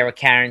 did you hear what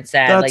Karen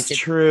said? That's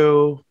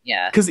true.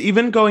 Yeah. Because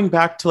even going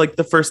back to like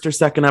the first or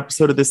second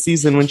episode of the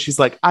season when she's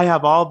like, I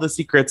have all the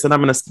secrets and I'm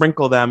going to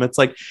sprinkle them. It's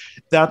like,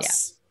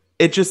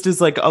 it just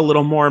is like a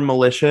little more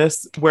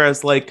malicious.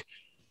 Whereas like,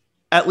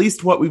 at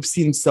least what we've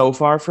seen so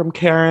far from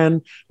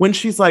Karen, when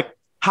she's like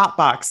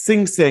hotbox,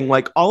 sing,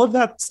 like all of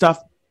that stuff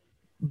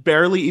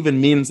barely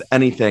even means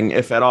anything,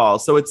 if at all.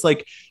 So it's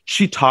like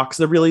she talks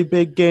a really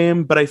big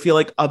game, but I feel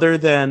like other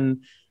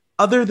than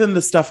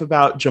the stuff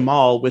about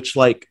Jamal, which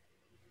like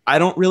I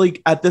don't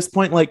really at this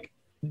point like,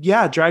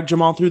 drag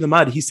Jamal through the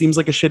mud. He seems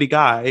like a shitty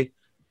guy.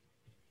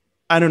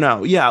 I don't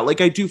know. Yeah,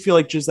 like I do feel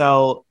like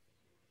Giselle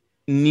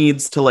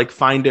needs to like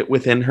find it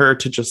within her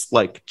to just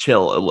like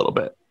chill a little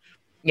bit.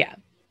 Yeah,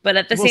 but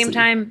at the same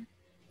time,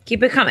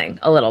 keep it coming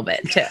a little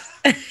bit too.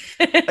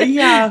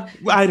 Yeah,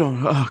 I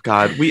don't. Oh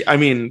God,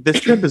 this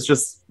trip is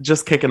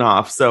just kicking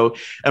off. So,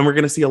 and we're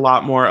going to see a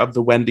lot more of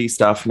the Wendy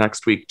stuff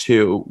next week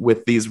too,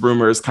 with these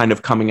rumors kind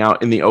of coming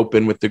out in the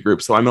open with the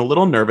group. So I'm a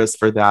little nervous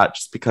for that,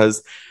 just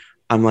because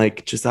I'm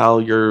like, Giselle,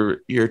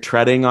 you're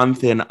treading on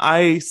thin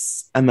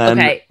ice, and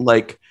then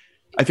like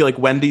I feel like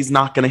Wendy's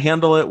not going to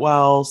handle it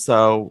well.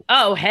 So,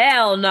 oh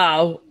hell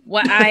no!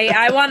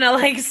 I want to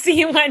like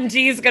see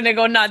Wendy's going to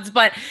go nuts,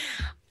 but.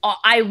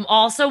 I'm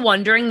also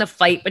wondering the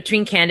fight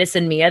between Candace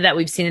and Mia that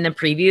we've seen in the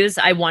previews.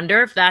 I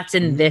wonder if that's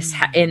in this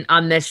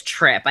on this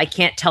trip. I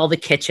can't tell the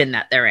kitchen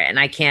that they're in.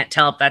 I can't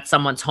tell if that's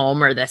someone's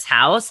home or this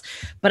house.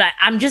 But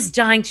I'm just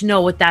dying to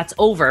know what that's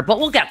over. But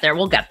we'll get there.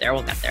 We'll get there.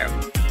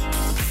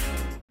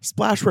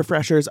 Splash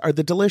Refreshers are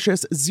the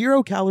delicious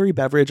 0-calorie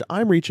beverage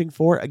I'm reaching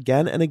for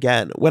again and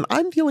again when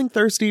I'm feeling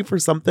thirsty for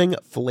something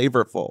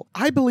flavorful.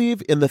 I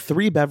believe in the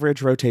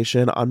 3-beverage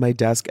rotation on my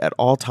desk at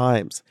all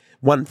times.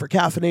 One for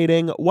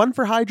caffeinating, one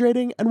for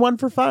hydrating, and one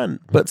for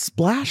fun. But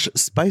Splash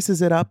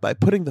spices it up by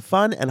putting the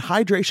fun and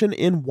hydration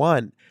in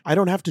one. I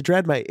don't have to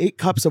dread my 8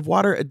 cups of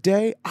water a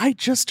day. I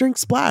just drink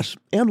Splash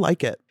and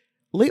like it.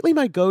 Lately,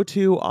 my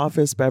go-to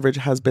office beverage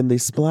has been the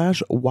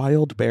Splash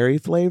Wild Berry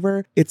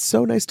flavor. It's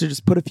so nice to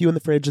just put a few in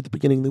the fridge at the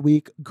beginning of the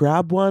week,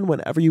 grab one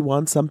whenever you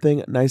want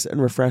something nice and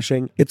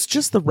refreshing. It's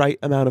just the right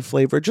amount of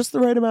flavor, just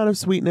the right amount of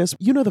sweetness.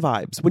 You know the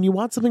vibes. When you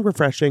want something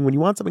refreshing, when you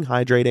want something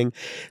hydrating,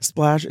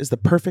 Splash is the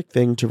perfect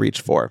thing to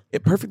reach for.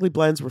 It perfectly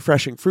blends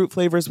refreshing fruit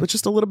flavors with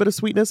just a little bit of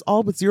sweetness,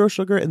 all with 0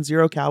 sugar and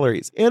 0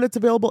 calories. And it's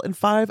available in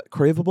 5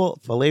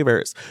 craveable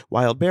flavors.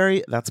 Wild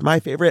berry, that's my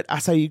favorite,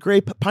 acai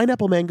grape,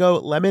 pineapple mango,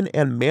 lemon,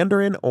 and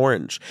mandarin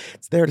orange.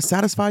 It's there to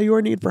satisfy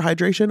your need for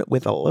hydration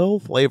with a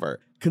little flavor.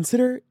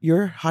 Consider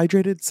your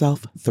hydrated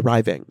self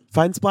thriving.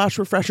 Find Splash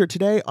Refresher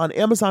today on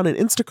Amazon and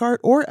Instacart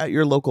or at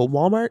your local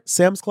Walmart,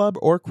 Sam's Club,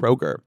 or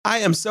Kroger. I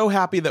am so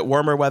happy that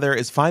warmer weather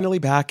is finally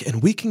back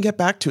and we can get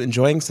back to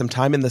enjoying some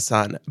time in the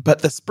sun. But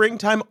the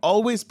springtime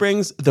always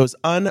brings those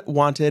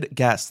unwanted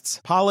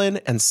guests, pollen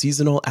and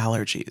seasonal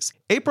allergies.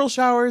 April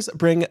showers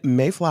bring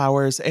May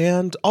flowers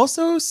and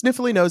also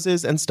sniffly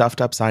noses and stuffed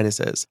up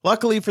sinuses.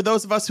 Luckily, for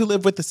those of us who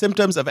live with the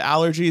symptoms of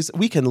allergies,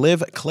 we can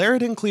live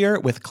Claritin Clear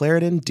with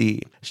Claritin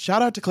D.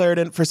 Shout out to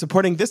Claritin for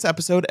supporting this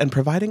episode and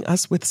providing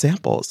us with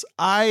samples.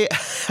 I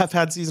have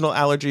had seasonal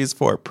allergies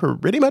for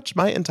pretty much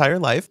my entire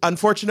life.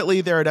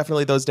 Unfortunately, there are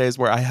definitely those days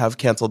where I have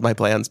canceled my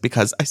plans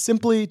because I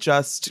simply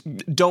just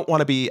don't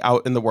want to be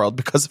out in the world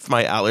because of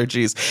my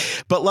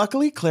allergies. But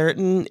luckily,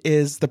 Claritin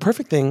is the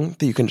perfect thing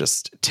that you can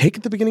just take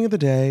at the beginning of the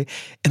day,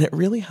 and it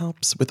really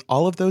helps with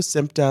all of those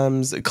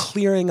symptoms,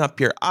 clearing up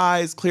your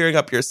eyes, clearing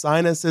up your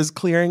sinuses,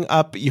 clearing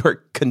up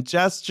your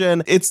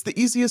congestion. It's the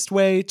easiest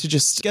way to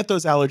just get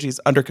those allergies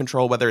under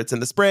control, whether it's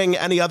in the spring,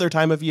 any other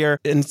time of year,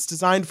 and it's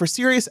designed for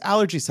serious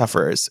allergy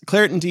sufferers.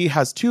 Claritin D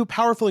has 2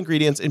 powerful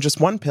ingredients in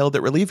just 1 pill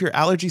that relieve your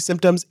allergy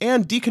symptoms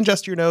and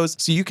decongest your nose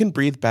so you can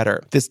breathe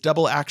better. This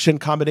double action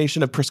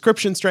combination of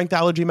prescription strength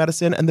allergy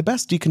medicine and the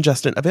best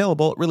decongestant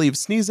available relieves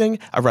sneezing,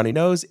 a runny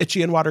nose,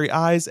 itchy and watery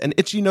eyes, an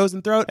itchy nose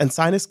and throat, and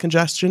sinus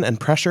congestion and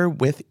pressure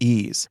with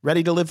ease.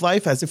 Ready to live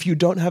life as if you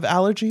don't have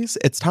allergies?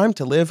 It's time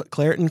to live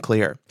Claritin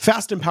Clear.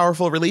 Fast and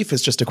powerful relief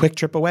is just a quick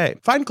trip away.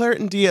 Find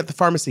Claritin D at the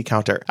pharmacy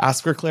counter.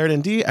 Ask for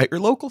Claritin D at your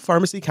local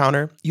pharmacy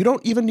counter. You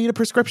don't even need a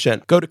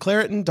prescription. Go to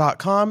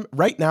Claritin.com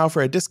right now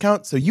for a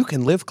discount so you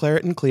can live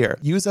Claritin Clear.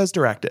 Use as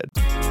directed.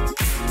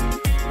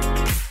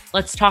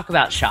 Let's talk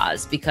about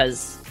Shahs,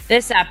 because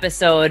this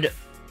episode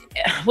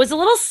was a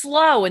little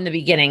slow in the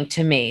beginning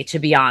to me, to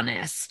be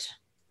honest.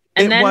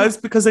 And it was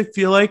because I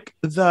feel like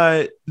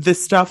the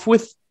stuff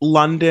with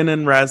London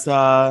and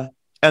Reza,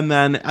 and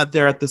then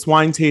they're at this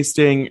wine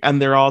tasting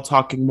and they're all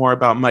talking more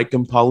about Mike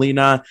and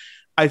Paulina.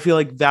 I feel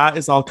like that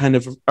is all kind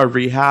of a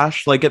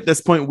rehash. Like at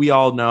this point, we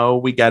all know,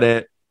 we get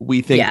it.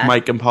 We think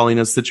Mike and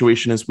Paulina's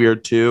situation is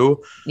weird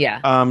too. Yeah.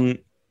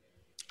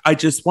 I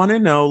just want to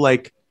know,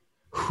 like,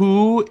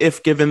 who,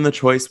 if given the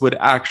choice, would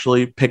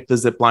actually pick the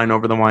zip line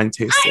over the wine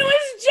tasting? I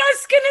was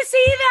just going to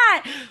say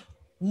that.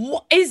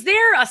 Is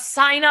there a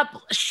sign up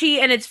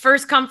sheet and it's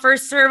first come,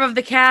 first serve of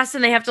the cast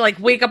and they have to like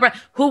wake up?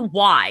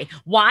 Why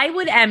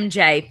would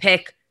MJ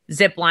pick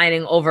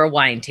ziplining over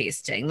wine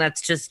tasting?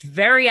 That's just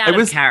very out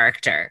of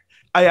character.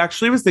 I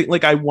actually was thinking,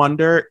 like, I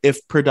wonder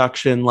if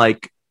production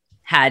like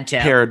had to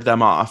paired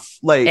them off,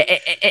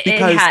 like,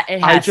 because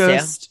I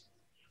just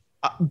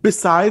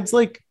besides,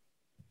 like,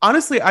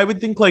 honestly, I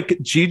would think like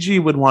Gigi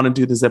would want to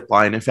do the zip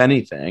line if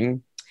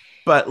anything,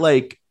 but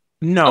like,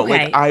 no,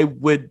 like I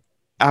would.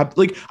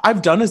 Like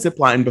I've done a zip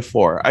line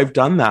before. I've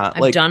done that.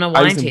 I've done a wine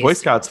I was in Boy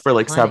Scouts for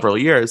like several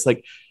years.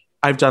 Like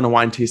I've done a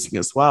wine tasting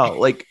as well.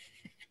 Like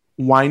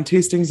wine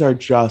tastings are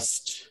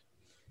just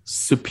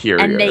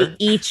superior. And they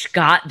each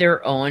got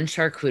their own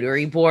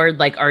charcuterie board.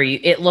 Like,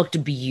 it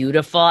looked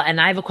beautiful.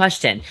 And I have a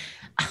question.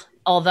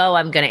 Although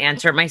I'm going to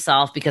answer it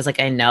myself because like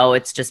I know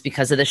it's just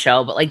because of the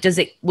show, but like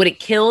would it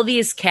kill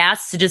these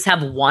casts to just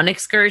have one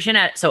excursion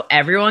so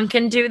everyone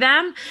can do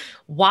them?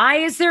 Why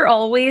is there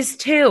always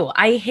 2?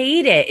 I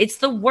hate it. It's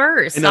the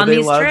worst on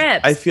these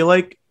trips. I feel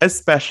like,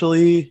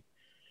 especially,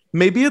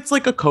 maybe it's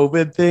like a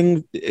COVID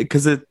thing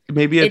because it's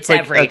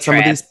like at some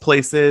of these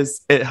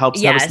places it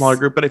helps to have a smaller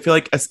group. But I feel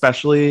like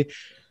especially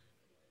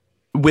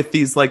with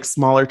these like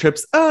smaller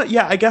trips,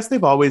 I guess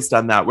they've always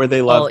done that where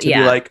they love to be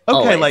like, okay,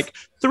 always. Like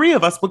 3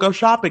 of us will go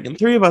shopping and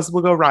 3 of us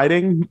will go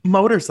riding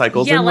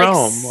motorcycles in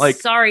Rome. Like,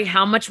 sorry,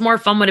 how much more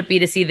fun would it be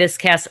to see this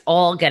cast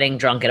all getting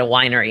drunk at a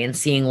winery and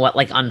seeing what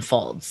like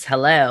unfolds?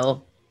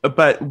 Hello.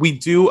 But we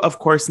do, of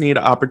course, need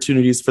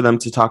opportunities for them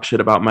to talk shit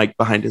about Mike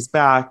behind his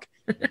back,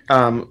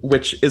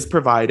 which is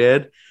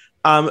provided.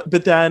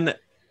 But then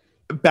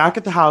back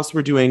at the house,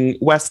 we're doing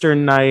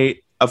Western night.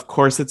 Of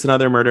course, it's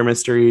another murder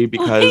mystery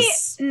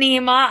because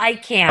Nima, I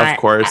can't. Of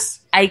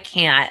course, I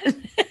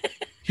can't.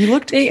 He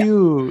looked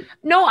cute.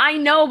 No, I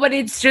know, but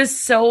it's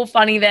just so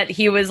funny that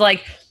he was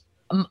like,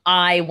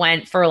 I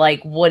went for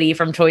like Woody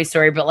from Toy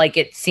Story, but like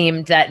it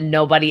seemed that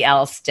nobody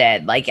else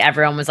did. Like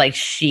everyone was like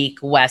chic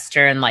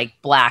Western, like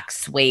black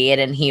suede,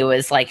 and he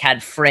was like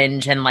had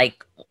fringe and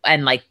like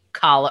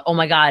collar. Oh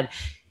my God,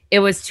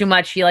 it was too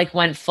much. He like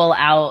went full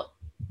out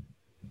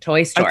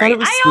Toy Story. I thought it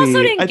was I sweet.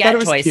 also didn't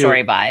get Toy cute.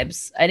 Story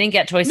vibes. I didn't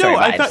get Toy Story vibes.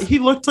 No, I thought he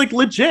looked like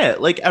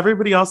legit. Like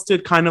everybody else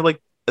did kind of like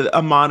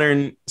a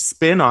modern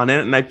spin on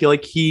it. And I feel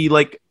like he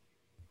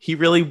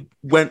really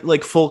went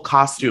like full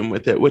costume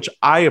with it, which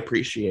I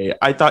appreciate.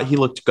 I thought he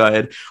looked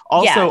good.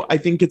 Also, I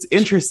think it's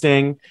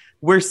interesting.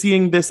 We're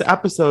seeing this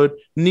episode.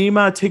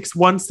 Nema takes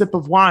one sip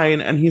of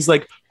wine and he's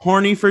like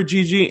horny for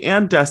Gigi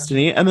and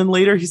Destiny. And then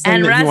later he's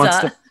saying that he wants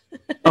to.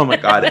 Oh my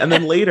God. And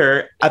then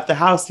later at the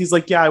house, he's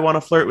like, yeah, I want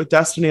to flirt with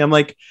Destiny. I'm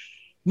like,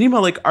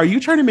 Nema, like, are you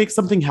trying to make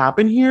something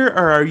happen here?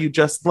 Or are you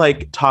just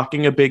like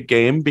talking a big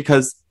game?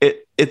 Because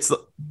it's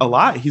a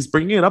lot. He's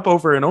bringing it up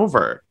over and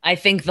over. I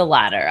think the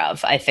latter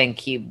of. I think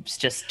he's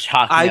just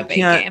talking a big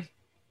game.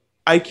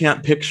 I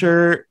can't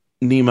picture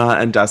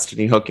Nema and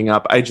Destiny hooking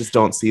up. I just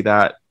don't see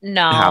that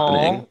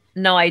happening.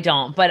 No, I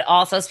don't. But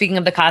also, speaking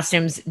of the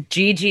costumes,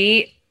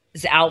 Gigi's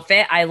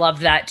outfit, I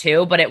loved that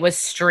too, but it was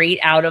straight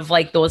out of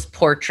like those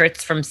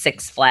portraits from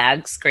Six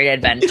Flags Great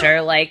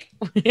Adventure, like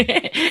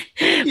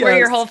where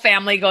your whole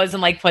family goes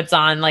and like puts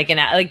on like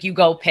like you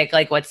go pick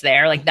like what's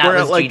there, like that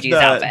was like Gigi's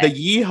outfit. The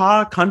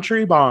Yeehaw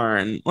Country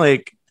Barn,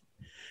 like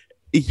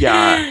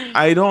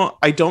I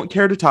don't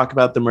care to talk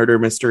about the murder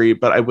mystery,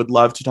 but I would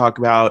love to talk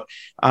about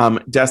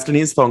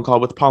Destiny's phone call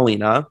with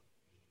Paulina,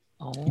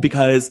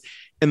 because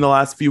in the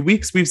last few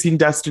weeks, we've seen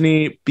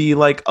Destiny be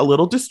like a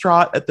little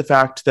distraught at the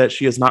fact that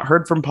she has not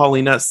heard from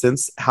Paulina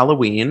since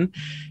Halloween.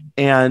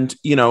 And,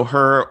 you know,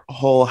 her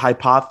whole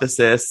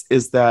hypothesis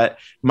is that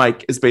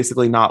Mike is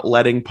basically not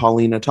letting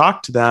Paulina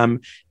talk to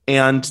them.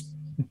 And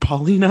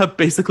Paulina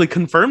basically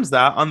confirms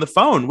that on the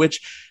phone,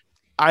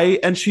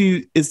 and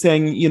she is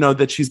saying, you know,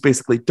 that she's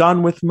basically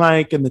done with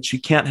Mike and that she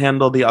can't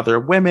handle the other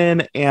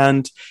women.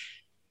 And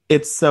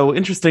it's so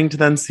interesting to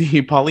then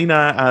see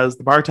Paulina as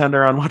the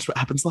bartender on Watch What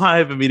Happens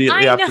Live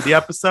immediately after the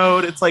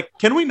episode. It's like,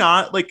 can we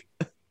not like?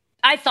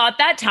 I thought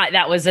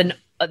that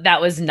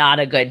was not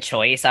a good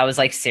choice. I was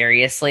like,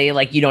 seriously,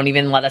 like you don't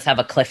even let us have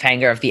a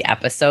cliffhanger of the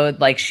episode.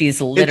 Like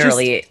she's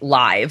literally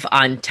live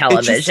on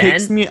television. It just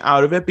takes me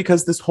out of it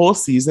because this whole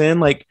season,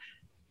 like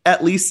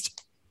at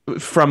least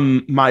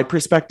from my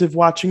perspective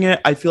watching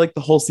it, I feel like the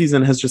whole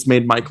season has just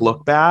made Mike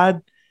look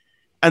bad.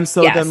 And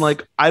so then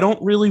like, I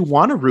don't really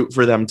want to root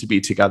for them to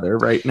be together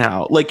right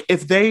now. Like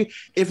if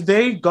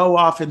they go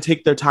off and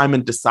take their time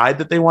and decide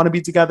that they want to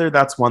be together,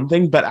 that's one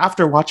thing. But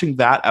after watching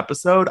that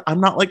episode,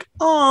 I'm not like,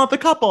 oh, the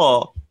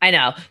couple. I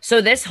know.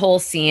 So this whole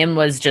scene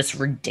was just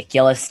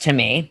ridiculous to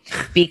me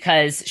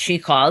because she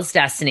calls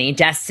Destiny.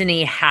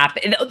 Destiny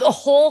happened. The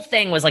whole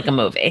thing was like a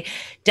movie.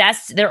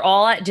 They're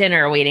all at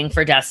dinner waiting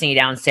for Destiny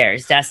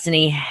downstairs.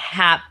 Destiny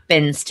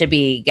happens to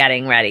be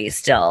getting ready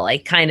still,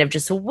 like kind of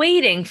just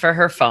waiting for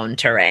her phone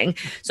to ring.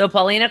 So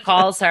Paulina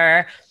calls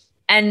her,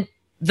 and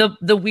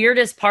the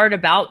weirdest part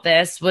about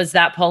this was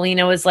that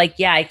Paulina was like,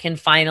 yeah, I'm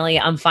finally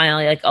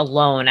like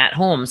alone at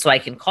home, so I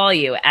can call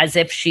you, as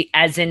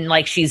in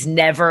like she's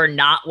never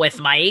not with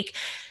Mike.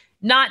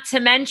 Not to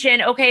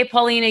mention, okay,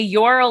 Paulina,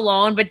 you're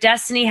alone, but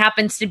Destiny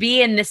happens to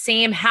be in the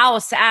same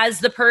house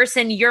as the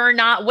person you're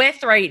not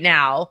with right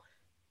now.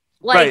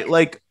 Like, right,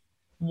 like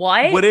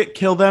what? Would it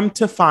kill them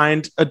to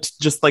find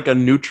just like a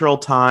neutral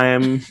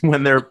time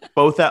when they're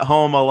both at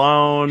home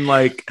alone?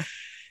 Like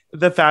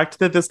the fact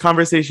that this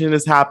conversation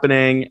is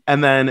happening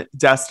and then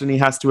Destiny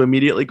has to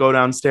immediately go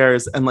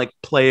downstairs and like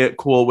play it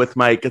cool with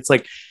Mike. It's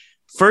like,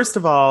 first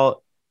of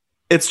all,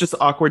 it's just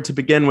awkward to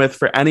begin with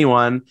for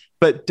anyone,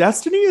 but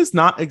Destiny is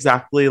not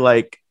exactly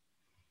like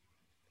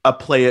a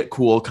play it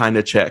cool kind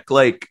of chick.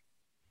 Like,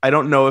 I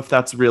don't know if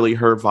that's really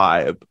her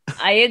vibe.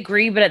 I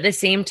agree, but at the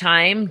same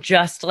time,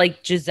 just like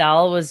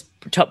Giselle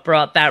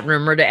brought that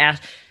rumor to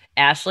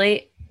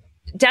Ashley,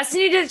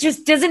 Destiny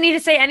just doesn't need to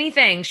say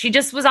anything. She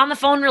just was on the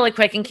phone really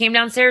quick and came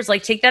downstairs,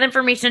 like, take that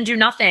information and do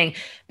nothing,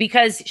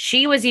 because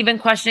she was even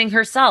questioning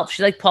herself.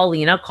 She's like,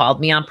 Paulina called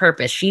me on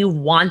purpose. She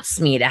wants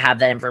me to have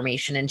that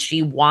information and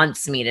she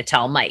wants me to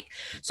tell Mike.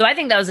 So I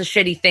think that was a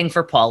shitty thing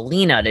for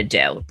Paulina to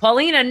do.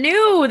 Paulina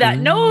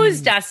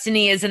knows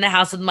Destiny is in the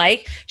house with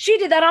Mike. She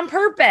did that on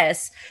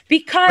purpose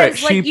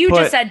because, right, like you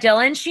just said,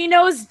 Dylan, she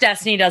knows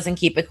Destiny doesn't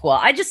keep it cool.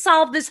 I just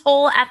solved this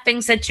whole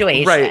effing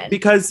situation. Right,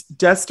 because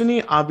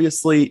Destiny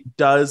obviously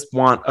does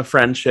want a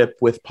friendship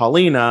with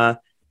Paulina,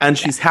 and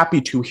she's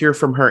happy to hear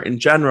from her in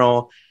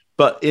general,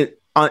 but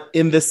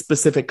in this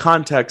specific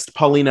context,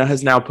 Paulina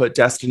has now put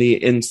Destiny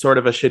in sort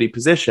of a shitty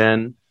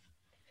position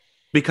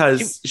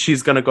because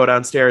she's going to go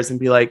downstairs and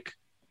be like,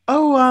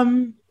 oh,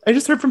 I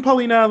just heard from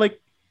Paulina, like,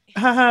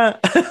 haha.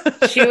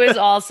 She was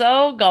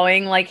also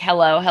going like,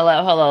 hello,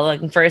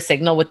 looking for a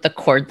signal with the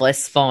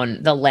cordless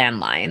phone, the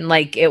landline.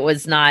 Like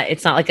it's not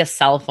like a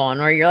cell phone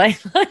where you're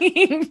like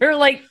looking for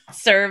like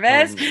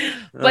service.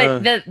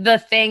 But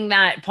the thing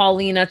that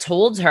Paulina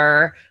told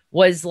her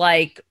was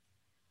like,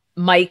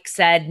 Mike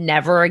said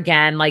never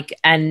again, like,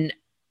 and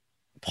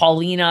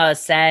Paulina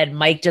said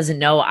Mike doesn't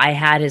know I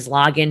had his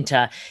login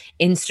to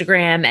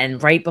Instagram,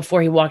 and right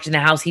before he walked in the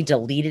house he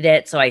deleted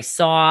it, so I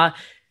saw.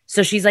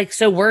 So she's like,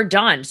 so we're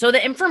done. So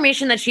the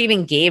information that she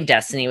even gave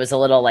Destiny was a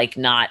little like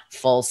not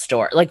full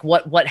story. Like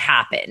what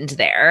happened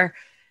there?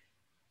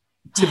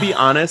 to be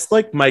honest,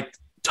 like Mike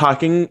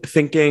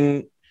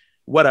thinking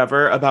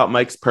whatever about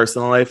Mike's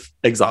personal life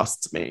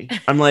exhausts me.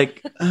 I'm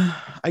like,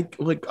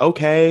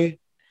 okay,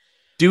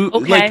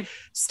 like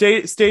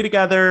stay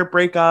together,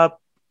 break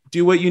up,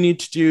 do what you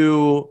need to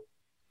do,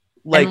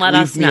 like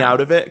leave me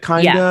out of it,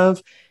 kind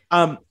of.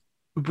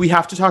 We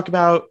have to talk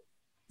about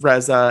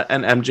Reza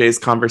and MJ's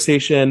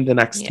conversation the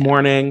next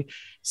morning.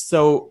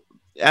 So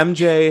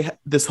MJ,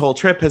 this whole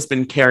trip, has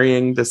been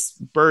carrying this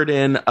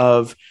burden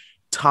of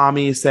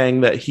Tommy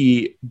saying that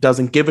he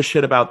doesn't give a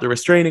shit about the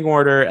restraining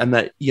order and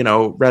that, you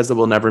know, Reza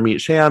will never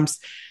meet Shams.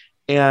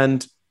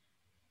 And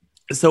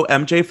so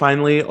MJ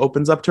finally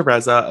opens up to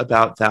Reza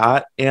about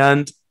that.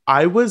 And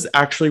I was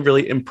actually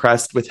really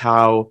impressed with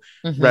how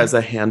Reza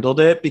handled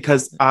it,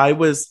 because I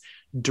was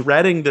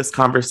dreading this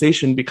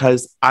conversation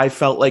because I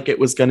felt like it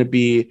was going to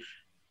be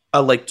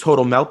a like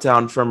total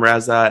meltdown from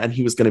Reza and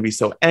he was going to be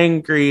so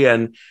angry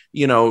and,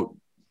 you know,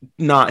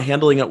 not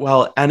handling it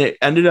well. And it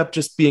ended up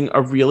just being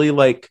a really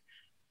like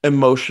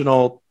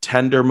emotional,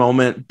 tender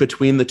moment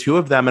between the two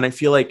of them. And I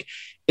feel like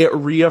it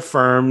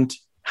reaffirmed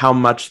how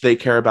much they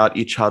care about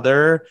each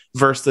other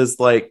versus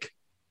like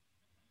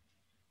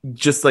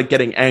just like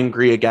getting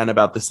angry again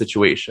about the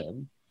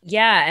situation.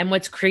 Yeah. And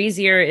what's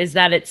crazier is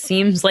that it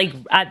seems like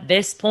at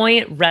this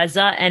point,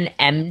 Reza and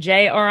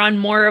MJ are on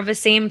more of a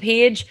same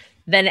page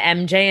than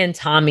MJ and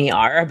Tommy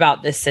are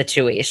about this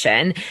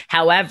situation.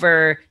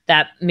 However,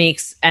 that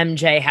makes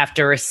MJ have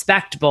to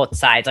respect both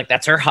sides. Like,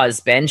 that's her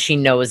husband. She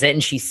knows it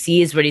and she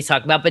sees what he's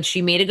talking about. But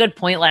she made a good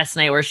point last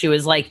night where she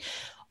was like,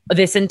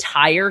 this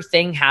entire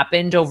thing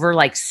happened over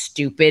like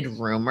stupid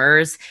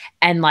rumors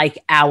and like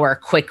our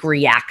quick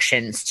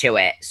reactions to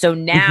it. So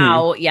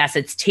now, yes,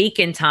 it's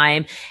taken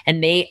time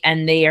and they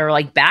are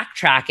like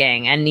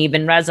backtracking. And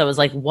even Reza was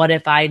like, what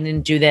if I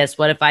didn't do this?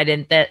 What if I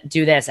didn't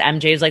do this?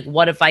 MJ's like,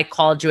 what if I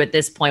called you at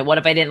this point? What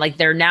if I didn't? Like,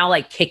 they're now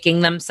like kicking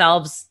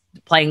themselves,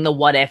 playing the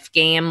what if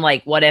game.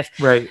 Like, what if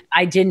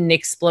I didn't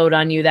explode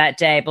on you that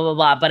day, blah, blah,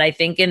 blah. But I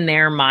think in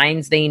their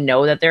minds, they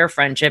know that their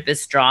friendship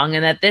is strong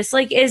and that this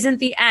like isn't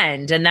the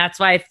end. And that's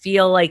why I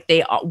feel like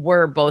they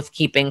were both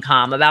keeping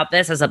calm about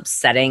this, as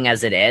upsetting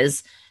as it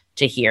is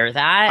to hear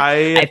that.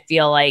 I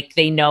feel like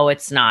they know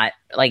it's not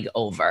like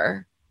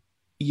over.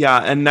 Yeah.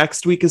 And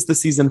next week is the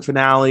season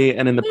finale.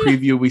 And in the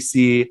preview, we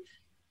see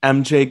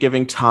MJ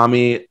giving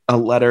Tommy a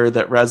letter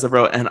that Reza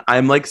wrote. And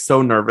I'm like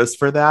so nervous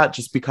for that,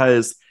 just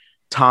because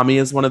Tommy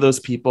is one of those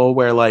people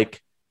where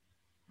like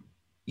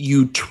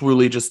you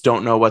truly just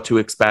don't know what to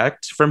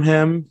expect from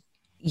him.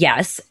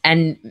 Yes.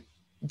 And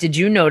did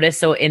you notice,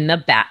 so in the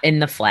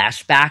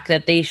flashback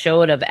that they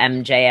showed of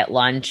MJ at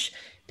lunch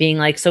being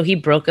like, so he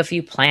broke a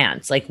few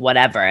plants, like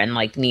whatever. And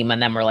like Nima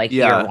and them were like,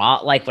 you're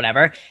wrong, like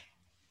whatever.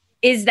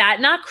 Is that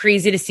not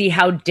crazy to see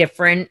how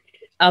different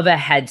of a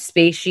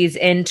headspace she's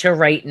into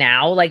right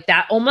now? Like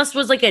that almost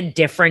was like a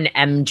different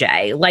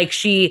MJ. Like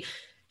she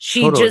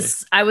totally.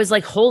 Just, I was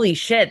like, holy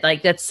shit,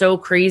 like that's so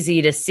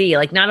crazy to see.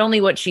 Like not only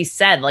what she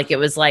said, like it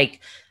was like,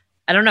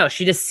 I don't know,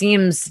 she just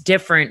seems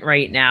different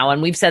right now.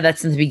 And we've said that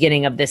since the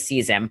beginning of this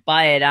season,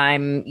 but I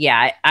don't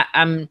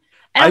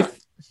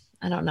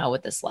know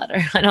with this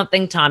letter. I don't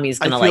think Tommy's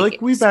going to like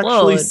we've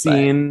actually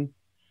seen,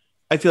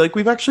 I feel like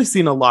we've actually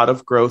seen a lot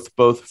of growth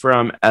both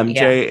from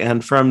MJ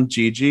and from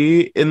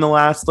Gigi in the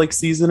last like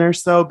season or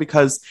so,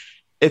 because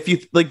if you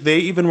like, they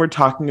even were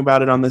talking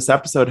about it on this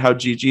episode, how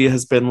Gigi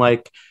has been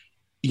like,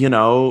 you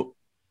know,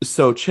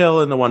 so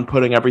chill and the one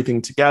putting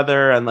everything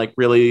together and like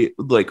really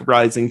like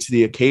rising to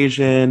the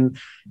occasion.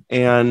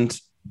 And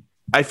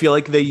I feel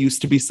like they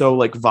used to be so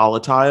like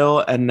volatile,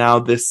 and now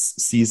this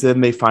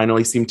season they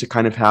finally seem to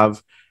kind of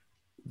have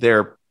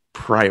their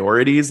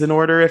priorities in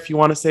order, if you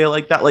want to say it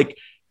like that. Like,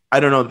 I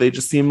don't know, they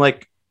just seem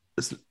like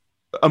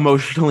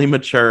emotionally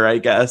mature, I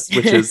guess,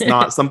 which is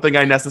not something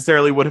I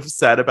necessarily would have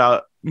said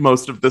about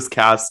most of this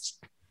cast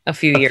a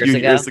few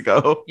years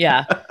ago.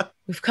 Yeah.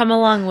 We've come a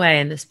long way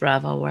in this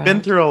Bravo world.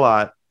 Been through a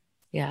lot.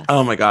 Yeah.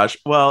 Oh my gosh.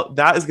 Well,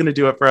 that is going to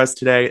do it for us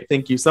today.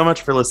 Thank you so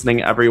much for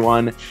listening,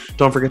 everyone.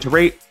 Don't forget to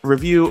rate,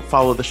 review,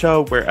 follow the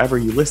show wherever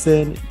you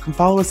listen. You can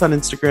follow us on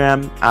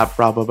Instagram at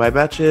Bravo by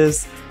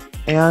Betches,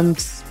 and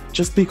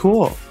just be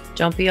cool.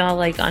 Don't be all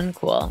like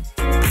uncool.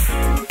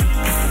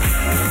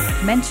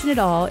 Mention It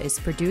All is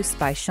produced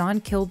by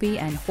Sean Kilby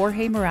and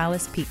Jorge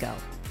Morales Pico.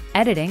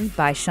 Editing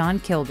by Sean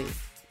Kilby.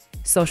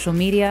 Social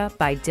media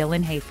by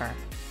Dylan Hafer.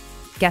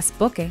 Guest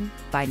booking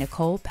by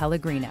Nicole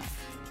Pellegrino.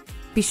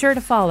 Be sure to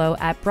follow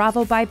at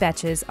Bravo by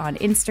Betches on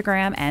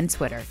Instagram and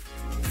Twitter.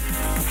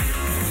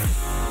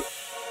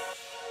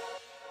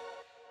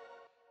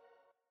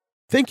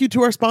 Thank you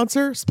to our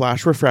sponsor,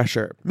 Splash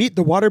Refresher. Meet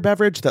the water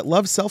beverage that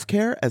loves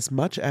self-care as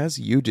much as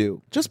you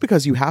do. Just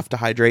because you have to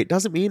hydrate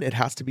doesn't mean it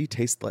has to be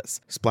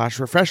tasteless. Splash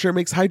Refresher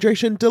makes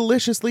hydration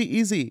deliciously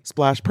easy.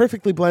 Splash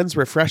perfectly blends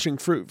refreshing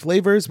fruit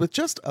flavors with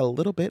just a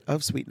little bit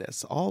of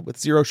sweetness, all with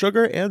 0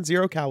 sugar and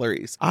 0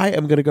 calories. I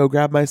am going to go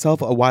grab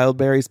myself a wild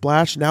berry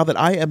splash now that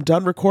I am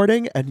done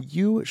recording, and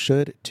you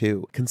should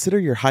too. Consider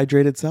your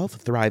hydrated self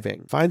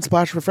thriving. Find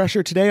Splash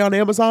Refresher today on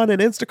Amazon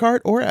and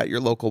Instacart, or at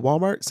your local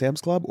Walmart, Sam's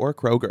Club, or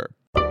Kroger.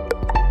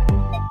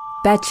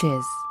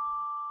 Betches.